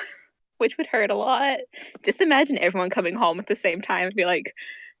too. Which would hurt a lot. Just imagine everyone coming home at the same time and be like,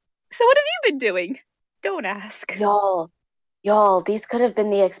 so what have you been doing? Don't ask. Y'all, these could have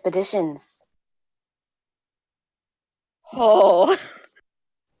been the expeditions. Oh.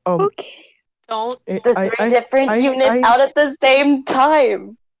 Um, Okay. Don't. The three different units out at the same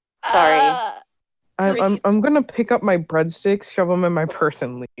time. Sorry. I'm gonna pick up my breadsticks, shove them in my purse,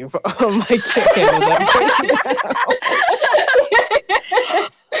 and leave. I can't handle that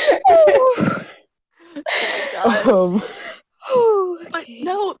Oh my right gosh. But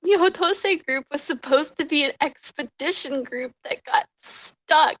no, Mihotose group was supposed to be an expedition group that got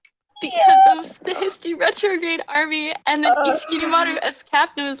stuck because of the History Retrograde Army, and then Ishikirimaru as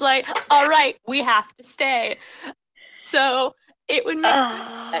captain was like, all right, we have to stay. So it would make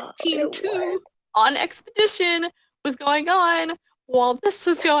sense that Team 2 on expedition was going on while this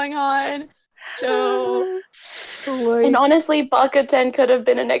was going on. So and honestly, Bakuten could have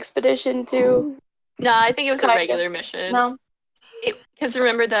been an expedition too. no, I think it was a Kind regular of. mission. No. Because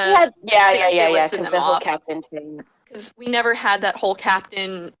remember the Yeah. listed Because them the whole off. captain thing. Because we never had that whole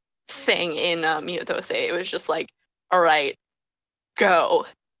captain thing in Mihotose. It was just like, all right, go.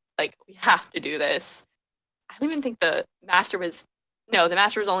 Like, we have to do this. I don't even think the master was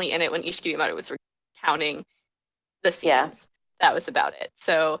only in it when Ishikirimaru was recounting the scenes. Yeah. That was about it.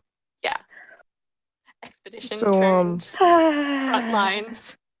 So, yeah. Expedition So, turned front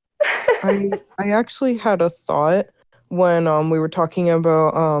lines. I actually had a thought when we were talking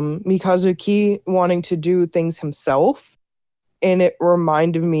about Mikazuki wanting to do things himself, and it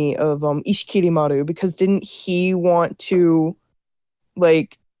reminded me of Ishikirimaru, because didn't he want to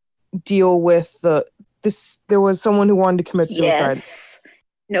like deal with there was someone who wanted to commit suicide. Yes.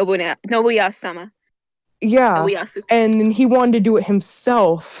 Nobuyasu-sama. Yeah. Nobuyasu. And then he wanted to do it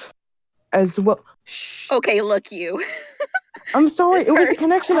himself as well. Shh. Okay, look you. I'm sorry. This It was a hurts.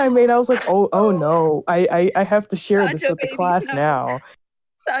 connection I made. I was like, oh no. I have to share this Sanjo with the babies, class no. now.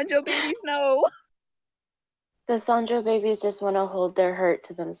 Sanjo babies, no. The Sanjo babies just want to hold their hurt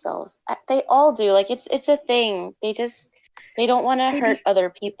to themselves. They all do. Like, it's a thing. They don't want to hurt other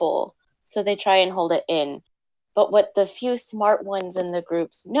people, so they try and hold it in. But what the few smart ones in the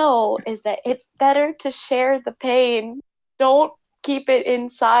groups know is that it's better to share the pain. Don't keep it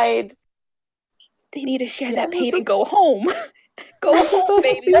inside. They need to share that pain and go home. Go home,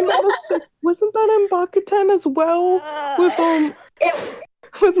 baby. Wasn't that in Bakuten as well? With was.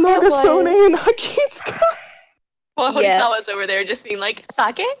 Nagasone and Akitsuka? Well, Yes. Horisawa's over there just being like,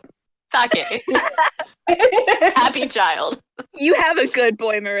 sake? Sake. Happy child. You have a good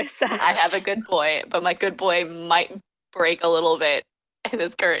boy, Marissa. I have a good boy, but my good boy might break a little bit in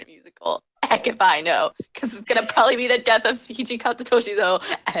this current musical. heck if I know, because it's gonna probably be the death of Hijikata Toshizo.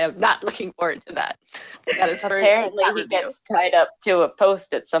 I am not looking forward to that. That is for Apparently, that he review. gets tied up to a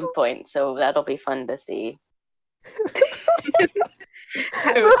post at some point, so that'll be fun to see.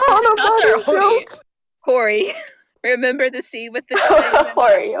 Hanabari joke. Hori, remember the scene with the time?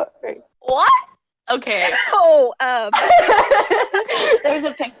 Hori. What? Okay. Oh, There's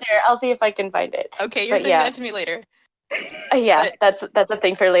a picture. I'll see if I can find it. Okay, you're But sending yeah. that to me later. Yeah, that's a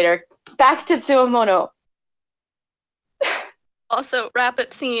thing for later. Back to Tsuomono. Also,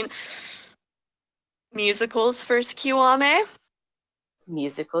 wrap-up scene. Musicals first Kiwame.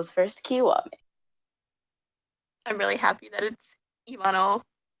 Musicals first Kiwame. I'm really happy that it's Imano.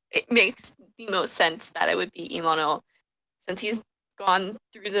 It makes the most sense that it would be Imano, since he's gone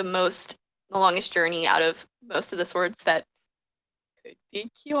through the longest journey out of most of the swords that could be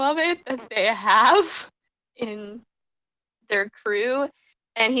Kiwame that they have in their crew.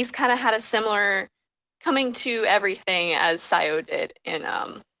 And he's kind of had a similar coming to everything as Sayo did in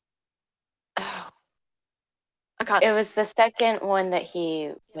Akatsuki. It was the second one that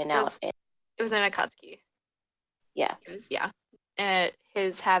he went out in. It was in Akatsuki. Yeah. It was, yeah. And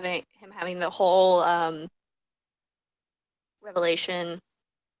him having the whole revelation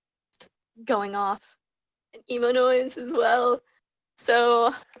going off, and emo noise as well.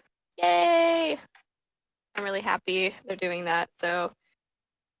 So, yay! I'm really happy they're doing that. So,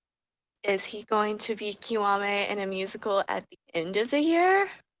 is he going to be Kiwame in a musical at the end of the year?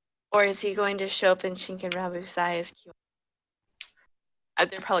 Or is he going to show up in Shinken Rambuusai as Kiwame?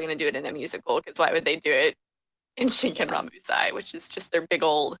 They're probably going to do it in a musical, because why would they do it in Shinken Rambuusai, which is just their big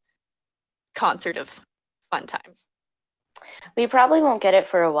old concert of fun times. We probably won't get it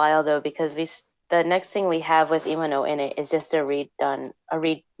for a while though, because the next thing we have with Imano in it is just a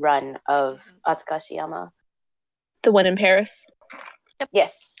rerun of Atsukashiyama. The one in Paris. Yep.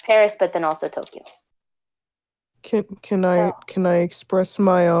 Yes, Paris, but then also Tokyo. Can I express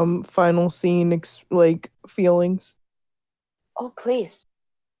my final scene feelings? Oh please.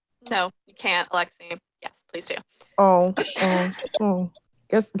 No, you can't, Alexi. Yes, please do. Oh.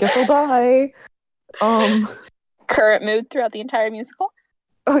 Guess I'll die. Current mood throughout the entire musical.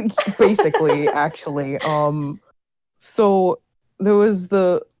 Basically, actually. So there was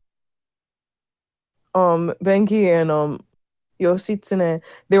the Benki and Yoshitsune.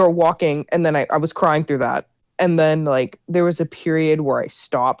 They were walking, and then I was crying through that. And then there was a period where I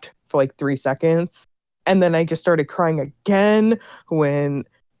stopped for 3 seconds, and then I just started crying again when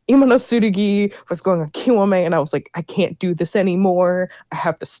Imano Tsurugi was going on Kiwame, and I was like, I can't do this anymore. I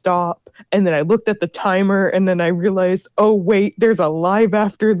have to stop. And then I looked at the timer, and then I realized, oh wait, there's a live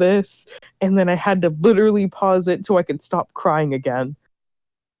after this. And then I had to literally pause it so I could stop crying again.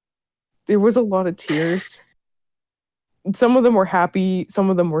 There was a lot of tears. Some of them were happy, some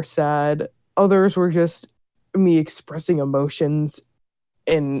of them were sad. Others were just me expressing emotions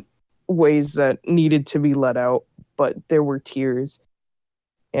in ways that needed to be let out, but there were tears.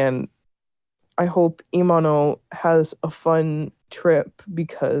 And I hope Imano has a fun trip,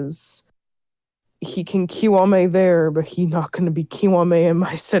 because he can Kiwame there, but he's not going to be Kiwame in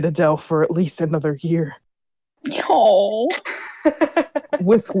my Citadel for at least another year. Oh.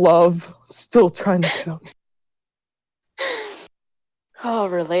 With love, still trying to tell me. Oh,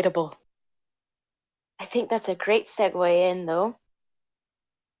 relatable. I think that's a great segue in, though.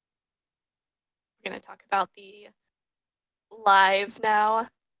 We're going to talk about the live now.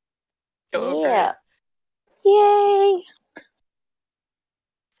 Go over Yeah. Yay!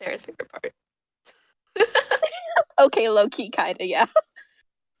 Sarah's favorite part. Okay, low key, kinda, yeah.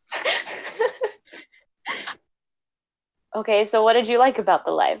 Okay, so what did you like about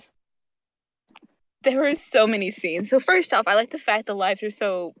the live? There were so many scenes. So first off, I like the fact the lives are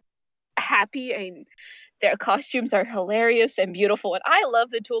so happy and their costumes are hilarious and beautiful, and I love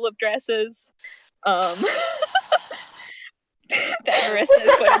the tulip dresses. That Marissa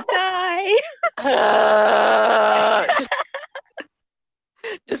is going to die.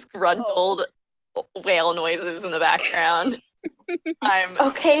 Just gruntled whale noises in the background. I'm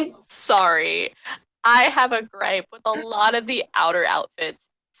Okay. sorry. I have a gripe with a lot of the outer outfits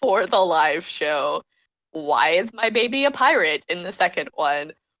for the live show. Why is my baby a pirate in the second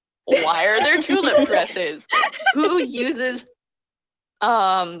one? Why are there tulip dresses? Who uses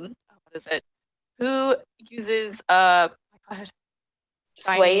what is it? Who uses oh my God.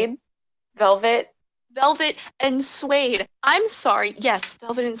 Suede? Velvet? Velvet and suede. I'm sorry. Yes,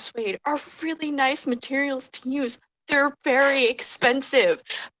 velvet and suede are really nice materials to use. They're very expensive.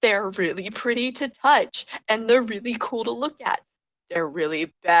 They're really pretty to touch, and they're really cool to look at. they're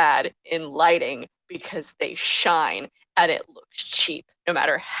really bad in lighting because they shine and it looks cheap. No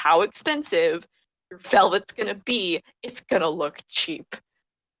matter how expensive your velvet's gonna be, it's gonna look cheap.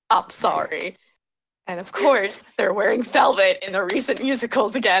 I'm sorry. And of course, they're wearing velvet in the recent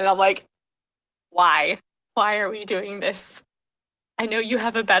musicals again. And I'm like, why? Why are we doing this? I know you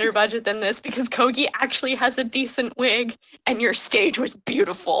have a better budget than this because Kogi actually has a decent wig and your stage was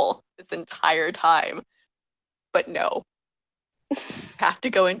beautiful this entire time. But no, you have to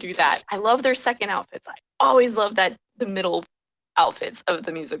go and do that. I love their second outfits. I always love that the middle outfits of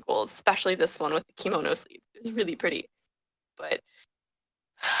the musicals, especially this one with the kimono sleeves. It's really pretty. But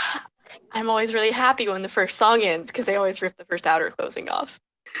I'm always really happy when the first song ends because they always rip the first outer closing off.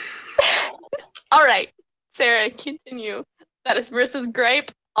 All right, Sarah, continue. That is Marissa's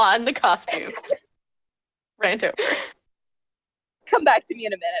gripe on the costumes. Rant over. Come back to me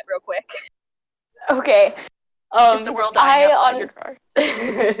in a minute, real quick. Okay. Is the world dying outside your car?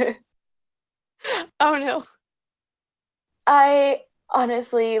 Oh no. I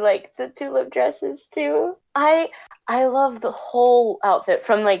honestly like the tulip dresses too. I love the whole outfit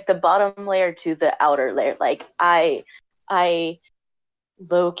from like the bottom layer to the outer layer. Like I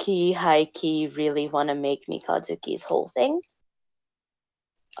low key, high key really want to make Mikazuki's whole thing.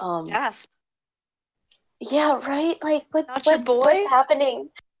 Gasp. Yeah, right. Like Not your boy? what's happening?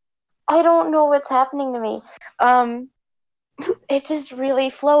 I don't know what's happening to me. It's just really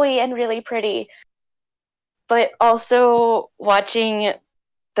flowy and really pretty. But also watching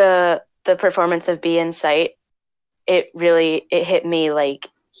the performance of Be in Sight, it hit me like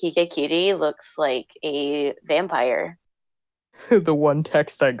Higekiri looks like a vampire. The one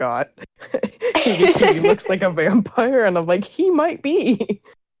text I got, he looks like a vampire, and I'm like, he might be.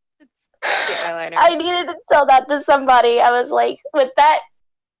 Eyeliner. I needed to tell that to somebody. I was like, with that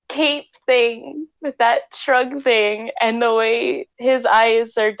cape thing, with that shrug thing, and the way his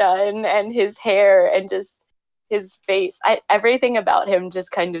eyes are done, and his hair, and just his face, everything about him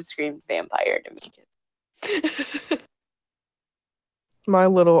just kind of screamed vampire to me. My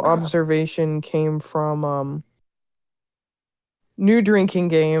little observation came from new drinking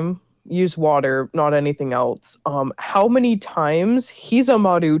game. Use water, not anything else. How many times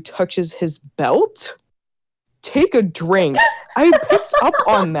Hizamaru touches his belt? Take a drink. I picked up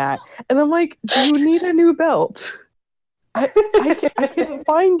on that, and I'm like, do you need a new belt? I can't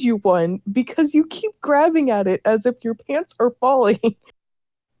find you one because you keep grabbing at it as if your pants are falling,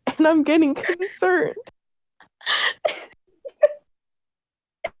 and I'm getting concerned.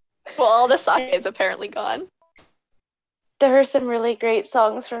 Well, all the sake is apparently gone. There are some really great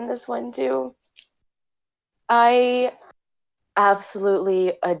songs from this one too. I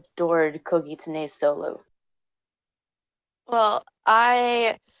absolutely adored Kogitane's solo. Well,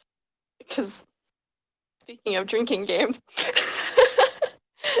 because speaking of drinking games,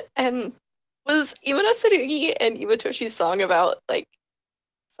 and was Imano Tsurugi and Iwatoshi's song about like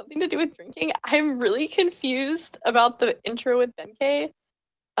something to do with drinking? I'm really confused about the intro with Benkei.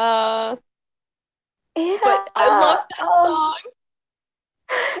 Yeah, But I love that song.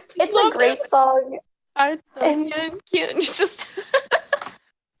 It's a great song. It's just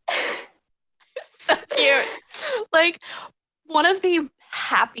so cute. Like one of the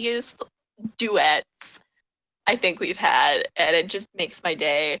happiest duets I think we've had, and it just makes my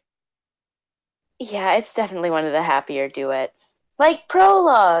day. Yeah, it's definitely one of the happier duets. Like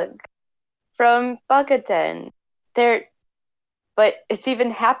Prologue from Bakaten. But it's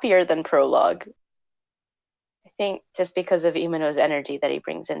even happier than Prologue. I think just because of Imano's energy that he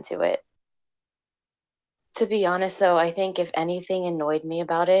brings into it. To be honest, though, I think if anything annoyed me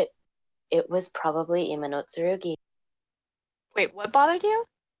about it, it was probably Imano Tsurugi. Wait, what bothered you?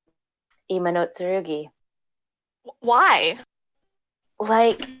 Imano Tsurugi. Why?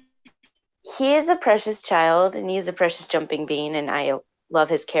 Like, he is a precious child, and he is a precious jumping bean, and I love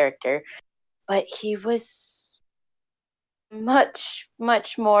his character. But he was much,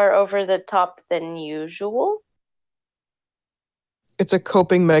 much more over the top than usual. It's a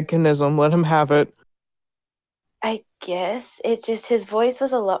coping mechanism. Let him have it. I guess it's just his voice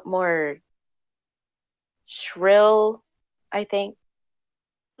was a lot more shrill, I think,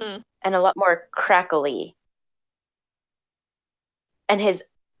 and a lot more crackly. And his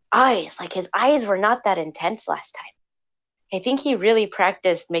eyes were not that intense last time. I think he really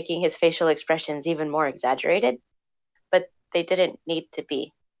practiced making his facial expressions even more exaggerated, but they didn't need to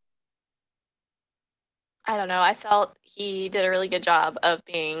be. I don't know. I felt he did a really good job of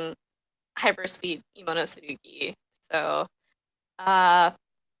being hyperspeed Imano Tsurugi. So, I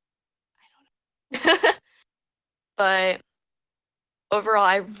don't know. But overall,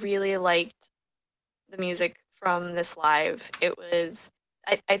 I really liked the music from this live. It was,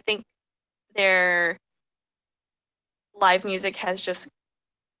 I think their live music has just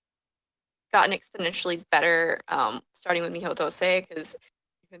gotten exponentially better, starting with Mihotose, because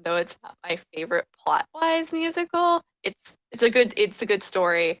even though it's not my favorite plot-wise musical, it's a good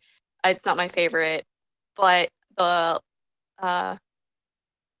story. It's not my favorite, but the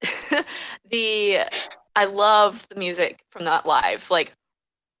I love the music from that live. Like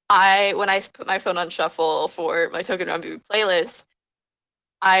when I put my phone on shuffle for my Touken Ranbu playlist,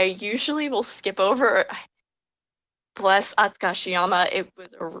 I usually will skip over Bless Atsukashiyama.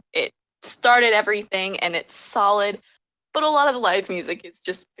 It started everything and it's solid, but a lot of the live music is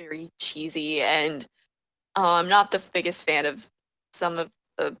just very cheesy, and I'm not the biggest fan of some of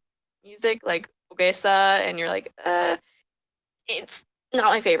the music, like Ogesa, and you're like, it's not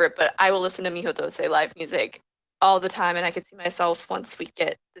my favorite, but I will listen to Mihotose live music all the time, and I could see myself, once we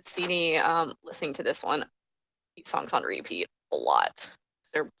get the CD, listening to these songs on repeat a lot.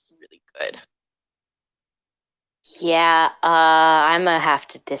 They're really good. Yeah, I'm gonna have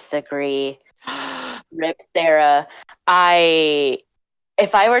to disagree. Rip Sarah.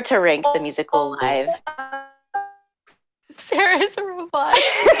 If I were to rank the musical live, Sarah's a robot.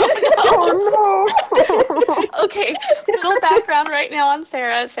 Oh no. Okay, little background right now on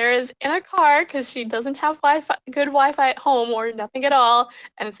Sarah. Sarah's in a car because she doesn't have good Wi-Fi at home, or nothing at all,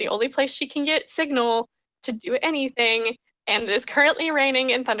 and it's the only place she can get signal to do anything. And it is currently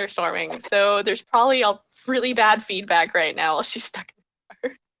raining and thunderstorming, so there's probably a really bad feedback right now while she's stuck in the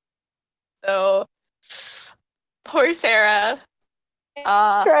car. So, poor Sarah.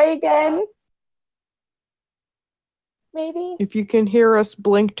 try again. Maybe. If you can hear us,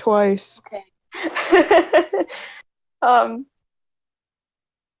 blink twice. Okay.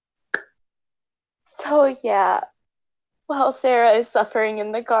 So yeah, while Sarah is suffering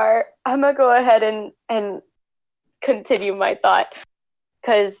in the car, I'm gonna go ahead and continue my thought,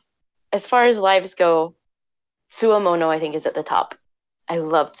 because as far as lives go, Tsuomono I think is at the top. I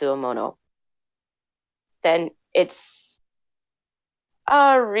love Tsuomono. Then it's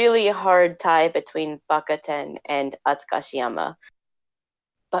a really hard tie between Bakaten and Atsukashiyama,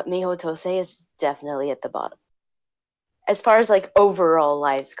 but Mihotose is definitely at the bottom. As far as like overall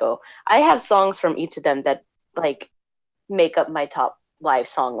lives go, I have songs from each of them that like make up my top live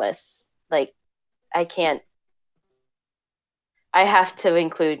song lists. Like I have to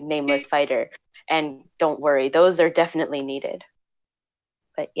include Nameless Fighter and Don't Worry. Those are definitely needed.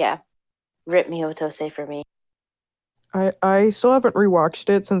 But yeah, Rip Mihotose for me. I still haven't rewatched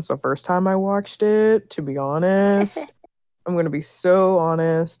it since the first time I watched it, to be honest. I'm gonna be so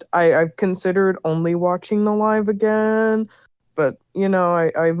honest. I've considered only watching the live again, but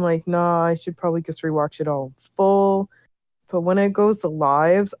I'm like, nah, I should probably just rewatch it all full. But when it goes to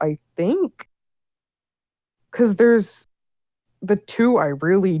lives, I think, because there's the two I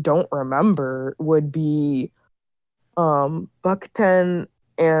really don't remember would be Bakuten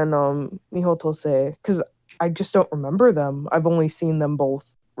and Mihotose, because I just don't remember them. I've only seen them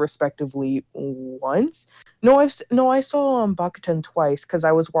both respectively once. No, I saw Bakuten twice because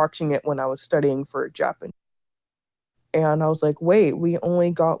I was watching it when I was studying for Japanese. And I was like, wait, we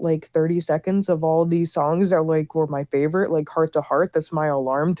only got like 30 seconds of all these songs that like were my favorite, like Heart to Heart, that's my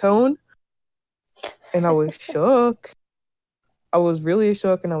alarm tone. And I was shook. I was really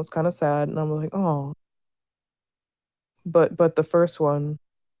shook, and I was kind of sad, and I'm like, oh. But the first one,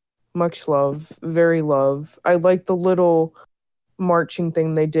 much love, very love. I like the little marching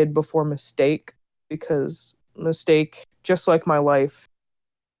thing they did before Mistake, because Mistake, just like my life,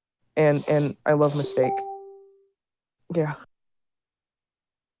 and I love Mistake. Yeah.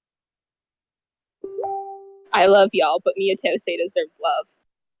 I love y'all, but Mihotose deserves love.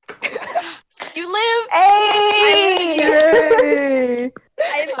 You live. Hey! Yay!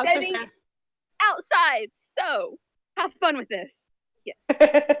 I am standing outside, so have fun with this. Yes,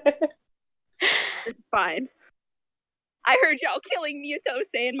 this is fine. I heard y'all killing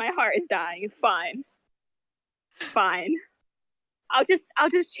Mihotose and my heart is dying. It's fine. Fine. I'll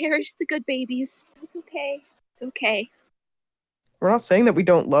just cherish the good babies. It's okay. It's okay. We're not saying that we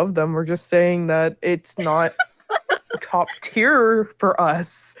don't love them. We're just saying that it's not top tier for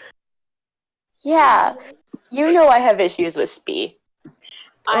us. Yeah, I have issues with Spee.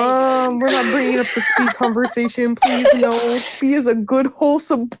 We're not bringing up the Spee conversation, please. No, Spee is a good,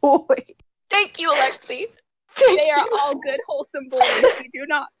 wholesome boy. Thank you, Alexi. They are all good, wholesome boys. We do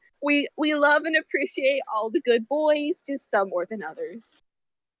not. We love and appreciate all the good boys, just some more than others.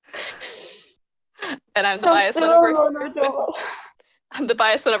 And I'm the biased one over here. I'm the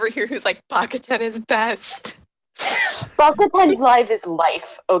biased one over here who's like, Bakuten is best. Bakuten live is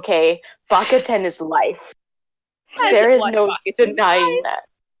life, okay? Bakuten is life. There is watched no Bakugan denying that.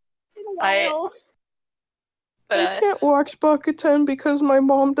 in a while. But I can't watch Bakuten because my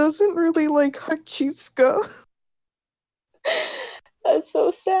mom doesn't really like Hachitsuka. That's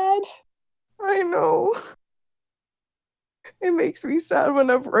so sad. I know. It makes me sad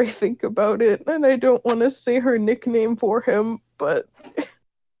whenever I think about it, and I don't want to say her nickname for him, but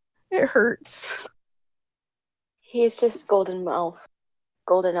it hurts. He's just golden elf,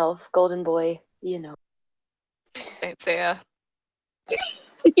 golden elf, golden boy, you know. Saint Seiya.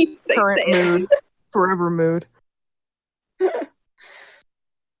 Current mood, forever mood.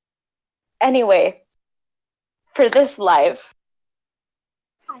 Anyway, for this live,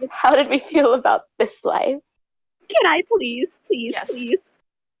 how did we feel about this live? Can I please? Yes.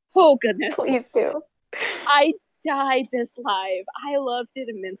 Oh, goodness. Please do. I died this live. I loved it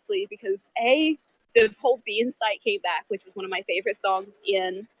immensely because the whole Bean site came back, which was one of my favorite songs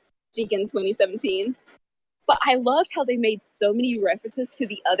in Jigen 2017. But I loved how they made so many references to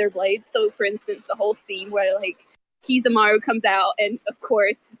the other blades. So, for instance, the whole scene where like Kizaru comes out, and of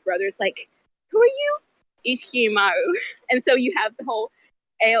course his brother's like, "Who are you?" Ishikimaru. And so you have the whole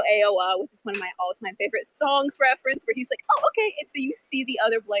Aoa, which is one of my all-time favorite songs reference, where he's like, "Oh, okay," and so you see the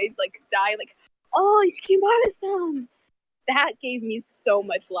other blades like die, like, "Oh, Ishikimaru-san." That gave me so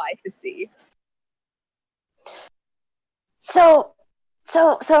much life to see. So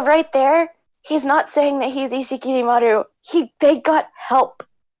right there, he's not saying that he's Ishikirimaru. They got help.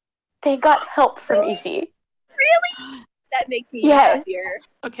 They got help from Ishii. Really? That makes me Yes. happier.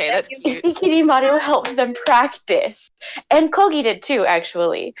 Okay, that's cute. Ishikirimaru helped them practice. And Kogi did too,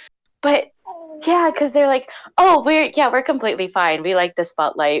 actually. But yeah, because they're like, "Oh, we're completely fine. We like the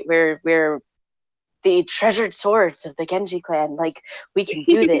spotlight. We're the treasured swords of the Genji clan. Like, we can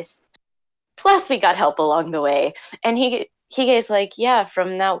do this." Plus, we got help along the way. And he is like, "Yeah,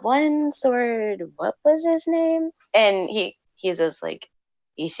 from that one sword, what was his name?" And he's just like,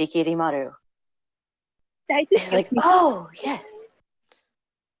 "Ishikirimaru." That just He's makes like, me "Oh, yes."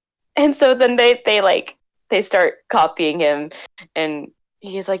 And so then they start copying him, and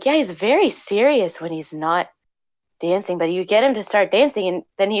he's like, "Yeah, he's very serious when he's not dancing, but you get him to start dancing," and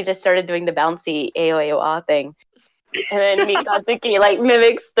then he just started doing the bouncy AOA thing. And then Mikatsuki like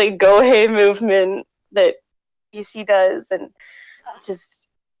mimics the Gohei movement that Ishii does, and just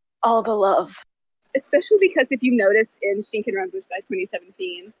all the love. Especially because if you notice in Shinken Ranbusai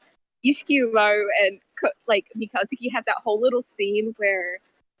 2017, Ishikimaru and Mikazuki have that whole little scene where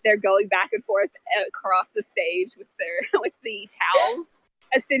they're going back and forth across the stage with their with the towels,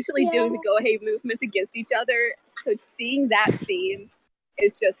 essentially doing the Gohei movements against each other. So seeing that scene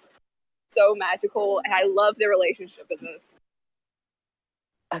is just so magical, and I love their relationship in this.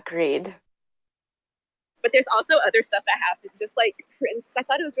 Agreed. But there's also other stuff that happened. Just like, for instance, I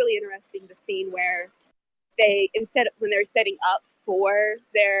thought it was really interesting the scene where when they're setting up for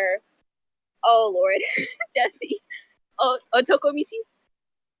their, oh Lord, Jesse, Otokomichi?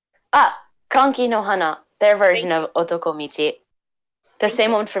 Kanki no Hana, their version of Otokomichi. The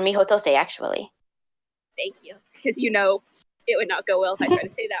same one for Mihotose, actually. Thank you. Because it would not go well if I tried to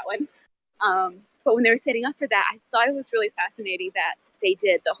say that one. But when they were setting up for that, I thought it was really fascinating that they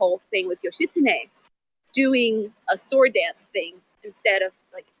did the whole thing with Yoshitsune doing a sword dance thing instead of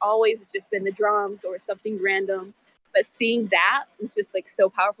like always it's just been the drums or something random. But seeing that was just like so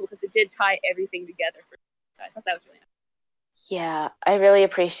powerful because it did tie everything together. So I thought that was really nice. Yeah, I really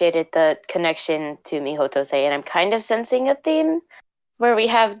appreciated the connection to Mihotose, and I'm kind of sensing a theme where we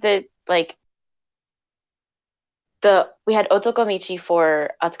have we had Otokomichi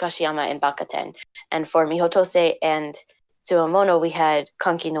for Atsukashiyama and Bakaten, and for Mihotose and Tsuamono we had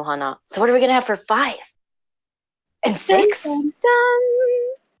Kanki no Hana. So what are we gonna have for 5? And 6? Dun, dun, dun.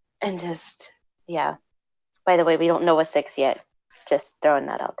 And just, yeah. By the way, we don't know a 6 yet. Just throwing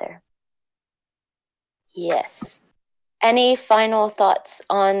that out there. Yes. Any final thoughts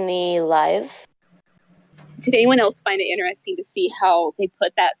on the live? Did anyone else find it interesting to see how they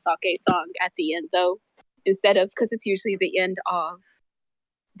put that sake song at the end, though? Instead of, because it's usually the end of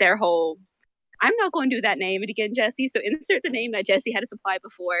their whole, I'm not going to do that name again, Jesse, so insert the name that Jesse had to supply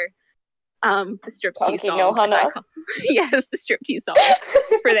before. The striptease song. No Hana. Yes, the striptease song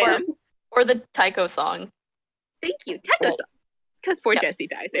for them. Or the Taiko song. Thank you, Taiko song. Because poor Jesse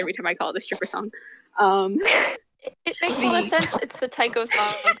dies every time I call it the stripper song. It makes a lot of sense. It's the taiko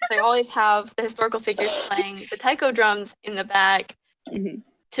song. They always have the historical figures playing the taiko drums in the back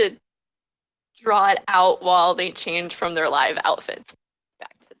to draw it out while they change from their live outfits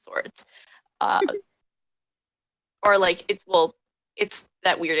back to swords. Or like it's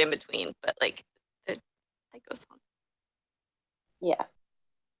that weird in between, but like the taiko song. Yeah.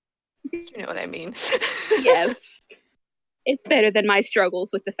 You know what I mean. Yes. It's better than my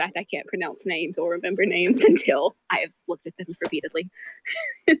struggles with the fact I can't pronounce names or remember names until I've looked at them repeatedly.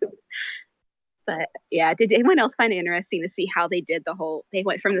 But yeah, did anyone else find it interesting to see how they did they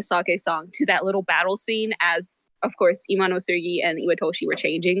went from the sake song to that little battle scene as, of course, Imano Sugi and Iwatoshi were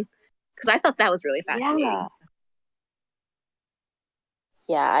changing? Because I thought that was really fascinating.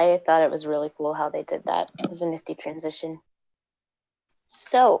 Yeah, I thought it was really cool how they did that. It was a nifty transition.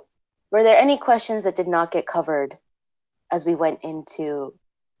 So, were there any questions that did not get covered as we wrap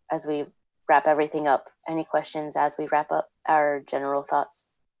everything up? Any questions as we wrap up our general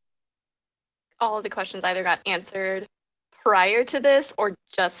thoughts? All of the questions either got answered prior to this or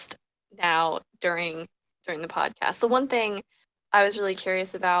just now during the podcast. The one thing I was really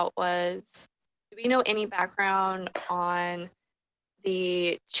curious about was, do we know any background on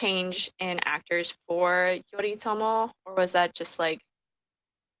the change in actors for Yoritomo, or was that just like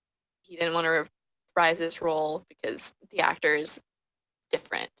he didn't want to reprise his role because the actor is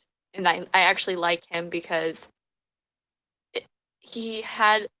different? And I actually like him because he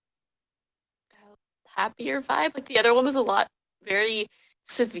had a happier vibe. Like the other one was a lot very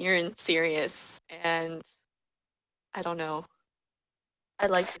severe and serious, and I don't know. I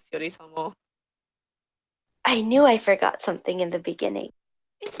like this Yoritomo. I knew I forgot something in the beginning.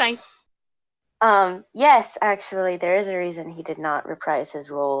 It's fine. Yes, actually, there is a reason he did not reprise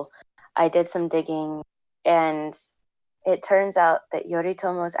his role. I did some digging, and it turns out that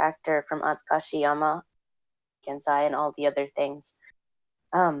Yoritomo's actor from Atsukashiyama, Gensai, and all the other things,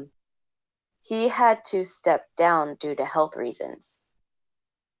 he had to step down due to health reasons.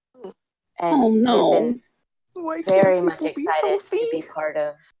 Ooh. And no. they've been Why very can't much people be excited healthy? to be part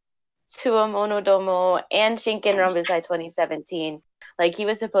of Tsuomonodomo and Shinken Rambusai 2017. Like, he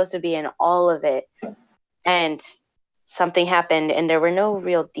was supposed to be in all of it, and something happened, and there were no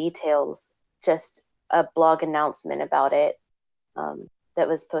real details, just a blog announcement about it that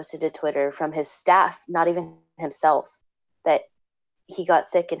was posted to Twitter from his staff, not even himself, that he got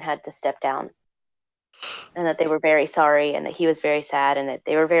sick and had to step down, and that they were very sorry, and that he was very sad, and that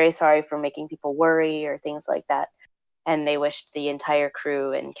they were very sorry for making people worry or things like that, and they wished the entire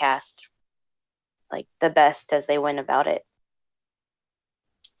crew and cast like the best as they went about it.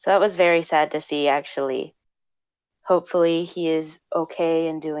 So that was very sad to see, actually. Hopefully he is okay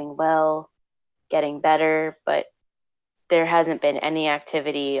and doing well, getting better, but there hasn't been any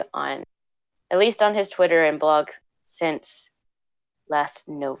activity on, at least on his Twitter and blog, since last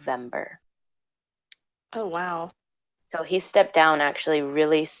November. Oh, wow. So he stepped down actually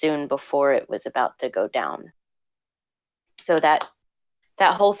really soon before it was about to go down. So that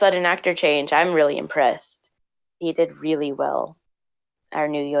whole sudden actor change, I'm really impressed. He did really well, our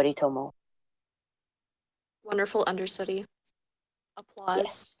new Yoritomo. Wonderful understudy. Applause.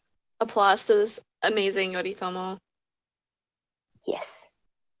 Yes. Applause to this amazing Yoritomo. Yes.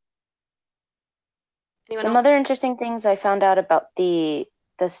 Anyone Some else? other interesting things I found out about the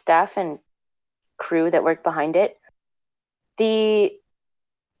staff and crew that worked behind it. The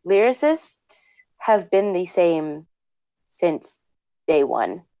lyricists have been the same since day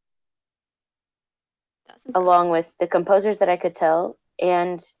one, That's impressive. along with the composers that I could tell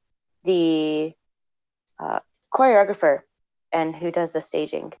and the choreographer and who does the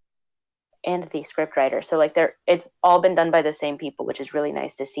staging and the scriptwriter. So like it's all been done by the same people, which is really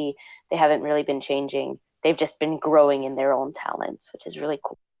nice to see. They haven't really been changing. They've just been growing in their own talents, which is really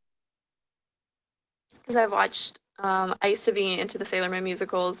cool. Because I've watched, I used to be into the Sailor Moon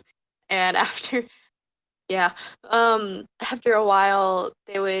musicals, and after a while,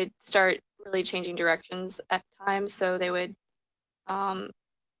 they would start really changing directions at times. So they would,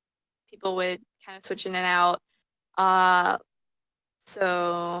 people would kind of switch in and out.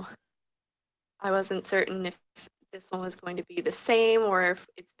 So I wasn't certain if this one was going to be the same or if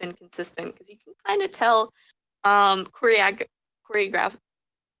it's been consistent, because you can kind of tell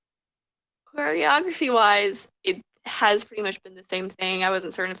choreography-wise, it has pretty much been the same thing. I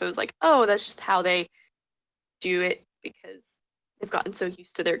wasn't certain if it was like, oh, that's just how they do it because they've gotten so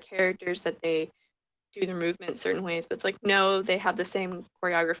used to their characters that they do their movements certain ways. But it's like, no, they have the same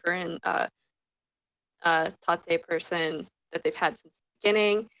choreographer and tate person that they've had since the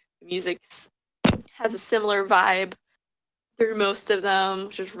beginning. The music has a similar vibe through most of them,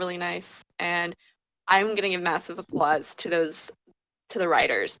 which is really nice. And I'm going to give massive applause to the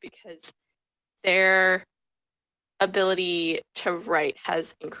writers, because their ability to write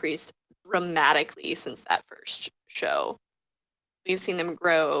has increased dramatically since that first show. We've seen them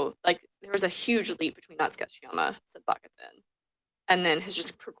grow. Like, there was a huge leap between Natsukashiyama and Bakuten, and then has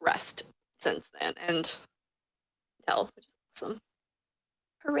just progressed since then, and tell, which is awesome.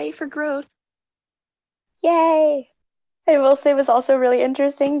 Hooray for growth. Yay! I will say it was also really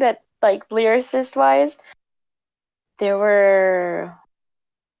interesting that, like, lyricist-wise, there were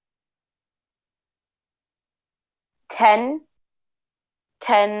 9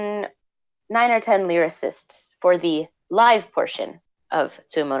 or 10 lyricists for the live portion of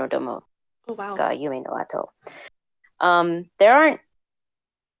Tsumono Domo Oh, wow. ga Yume no Ato.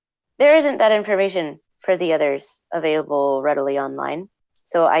 There isn't that information for the others available readily online,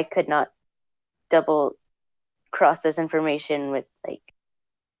 so I could not double cross this information with like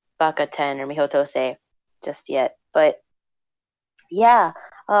Baka 10 or Mihotose just yet. But yeah,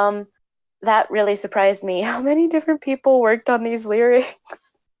 that really surprised me how many different people worked on these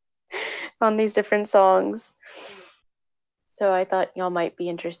lyrics on these different songs. So I thought y'all might be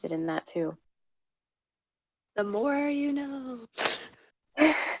interested in that too. The more you know.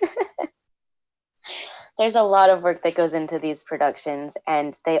 There's a lot of work that goes into these productions,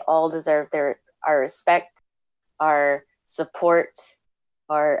 and they all deserve our respect, our support,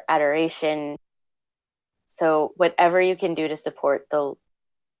 our adoration. So whatever you can do to support the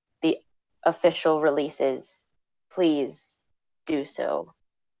official releases, please do so,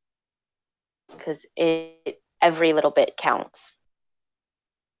 because every little bit counts.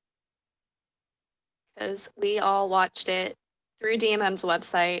 Because we all watched it through DMM's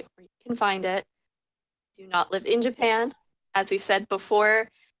website, where you can find it. Do not live in Japan. Yes. As we've said before,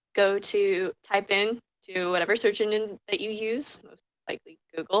 type in to whatever search engine that you use, most likely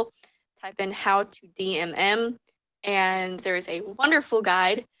Google, type in how to DMM, and there is a wonderful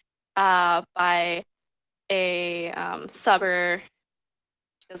guide by a subber.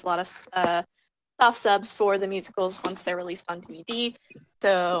 She does a lot of soft subs for the musicals once they're released on DVD,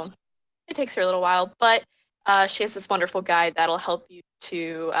 so it takes her a little while, but she has this wonderful guide that'll help you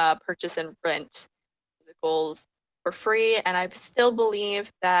to purchase and rent musicals for free, and I still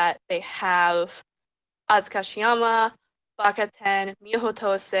believe that they have Azukashiyama, Bakaten,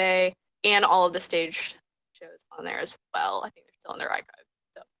 Mihotose, and all of the stage shows on there as well. I think they're still in their archive.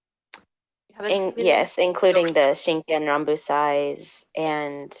 So, Yes, including the Shinken Rambusais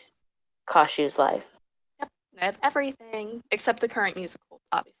and Kashu's Life. Yep, I have everything except the current musical,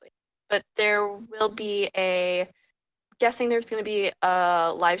 obviously. But there will be guessing there's going to be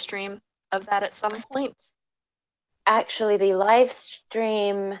a live stream of that at some point. Actually, the live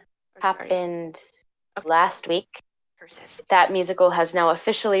stream happened last week. Curses. That musical has now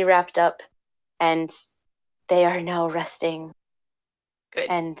officially wrapped up, and they are now resting. Good.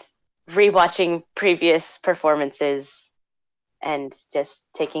 And rewatching previous performances and just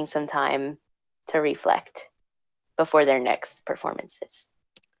taking some time to reflect before their next performances.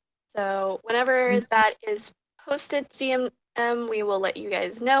 So whenever that is posted to DMM, we will let you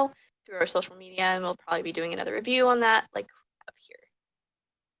guys know through our social media, and we'll probably be doing another review on that, like up here.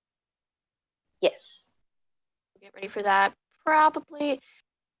 Yes. Get ready for that.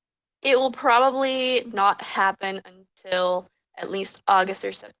 It will probably not happen until at least August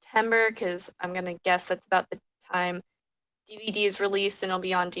or September, because I'm going to guess that's about the time DVD is released and it'll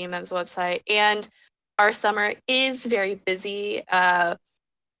be on DMM's website. And our summer is very busy.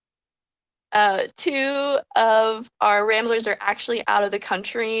 2 of our Ramblers are actually out of the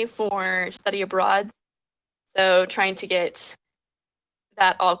country for study abroad, so trying to get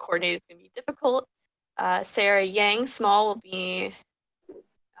that all coordinated is going to be difficult. Sarah Yang Small will be,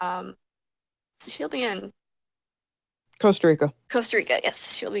 she'll be in Costa Rica. Costa Rica,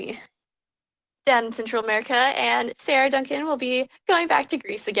 yes, she'll be down in Central America, and Sarah Duncan will be going back to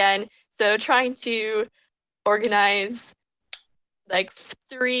Greece again. So trying to organize like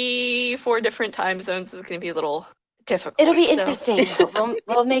 3-4 different time zones is going to be a little difficult. It'll be interesting.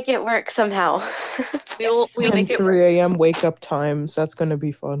 We'll make it work somehow. We'll make it 3 a.m. wake up times. That's going to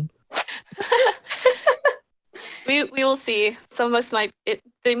be fun. we will see. Some of us might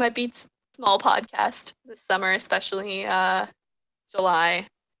be small podcast this summer, especially July.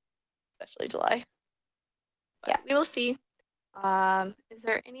 But yeah, we will see. Is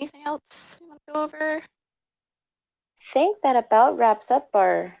there anything else we want to go over? I think that about wraps up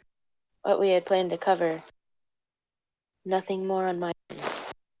what we had planned to cover. Nothing more on my end.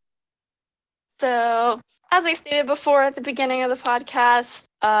 So, as I stated before at the beginning of the podcast,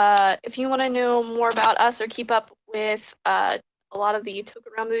 if you want to know more about us or keep up with a lot of the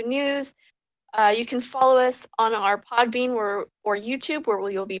Touken Ranbu news, you can follow us on our Podbean or YouTube, where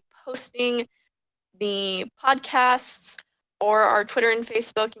we will be posting the podcasts, or our Twitter and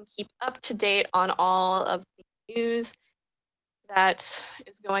Facebook, and keep up to date on all of the news that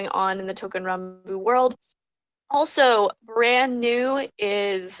is going on in the Touken Ranbu world. Also, brand new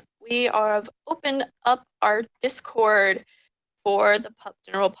is we have opened up our Discord for the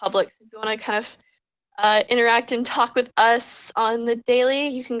general public. So if you want to kind of interact and talk with us on the daily,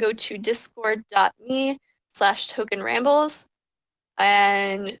 you can go to discord.me/tokenrambles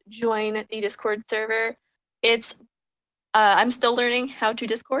and join the Discord server. It's I'm still learning how to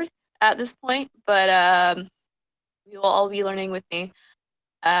Discord at this point, but we will all be learning with me.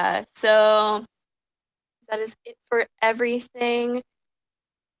 So that is it for everything.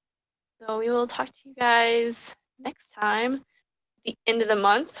 So we will talk to you guys next time, the end of the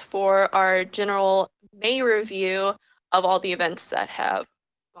month, for our general May review of all the events that have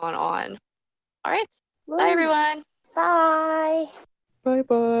gone on. All right. Woo. Bye, everyone. Bye. Bye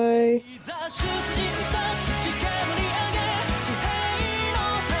bye.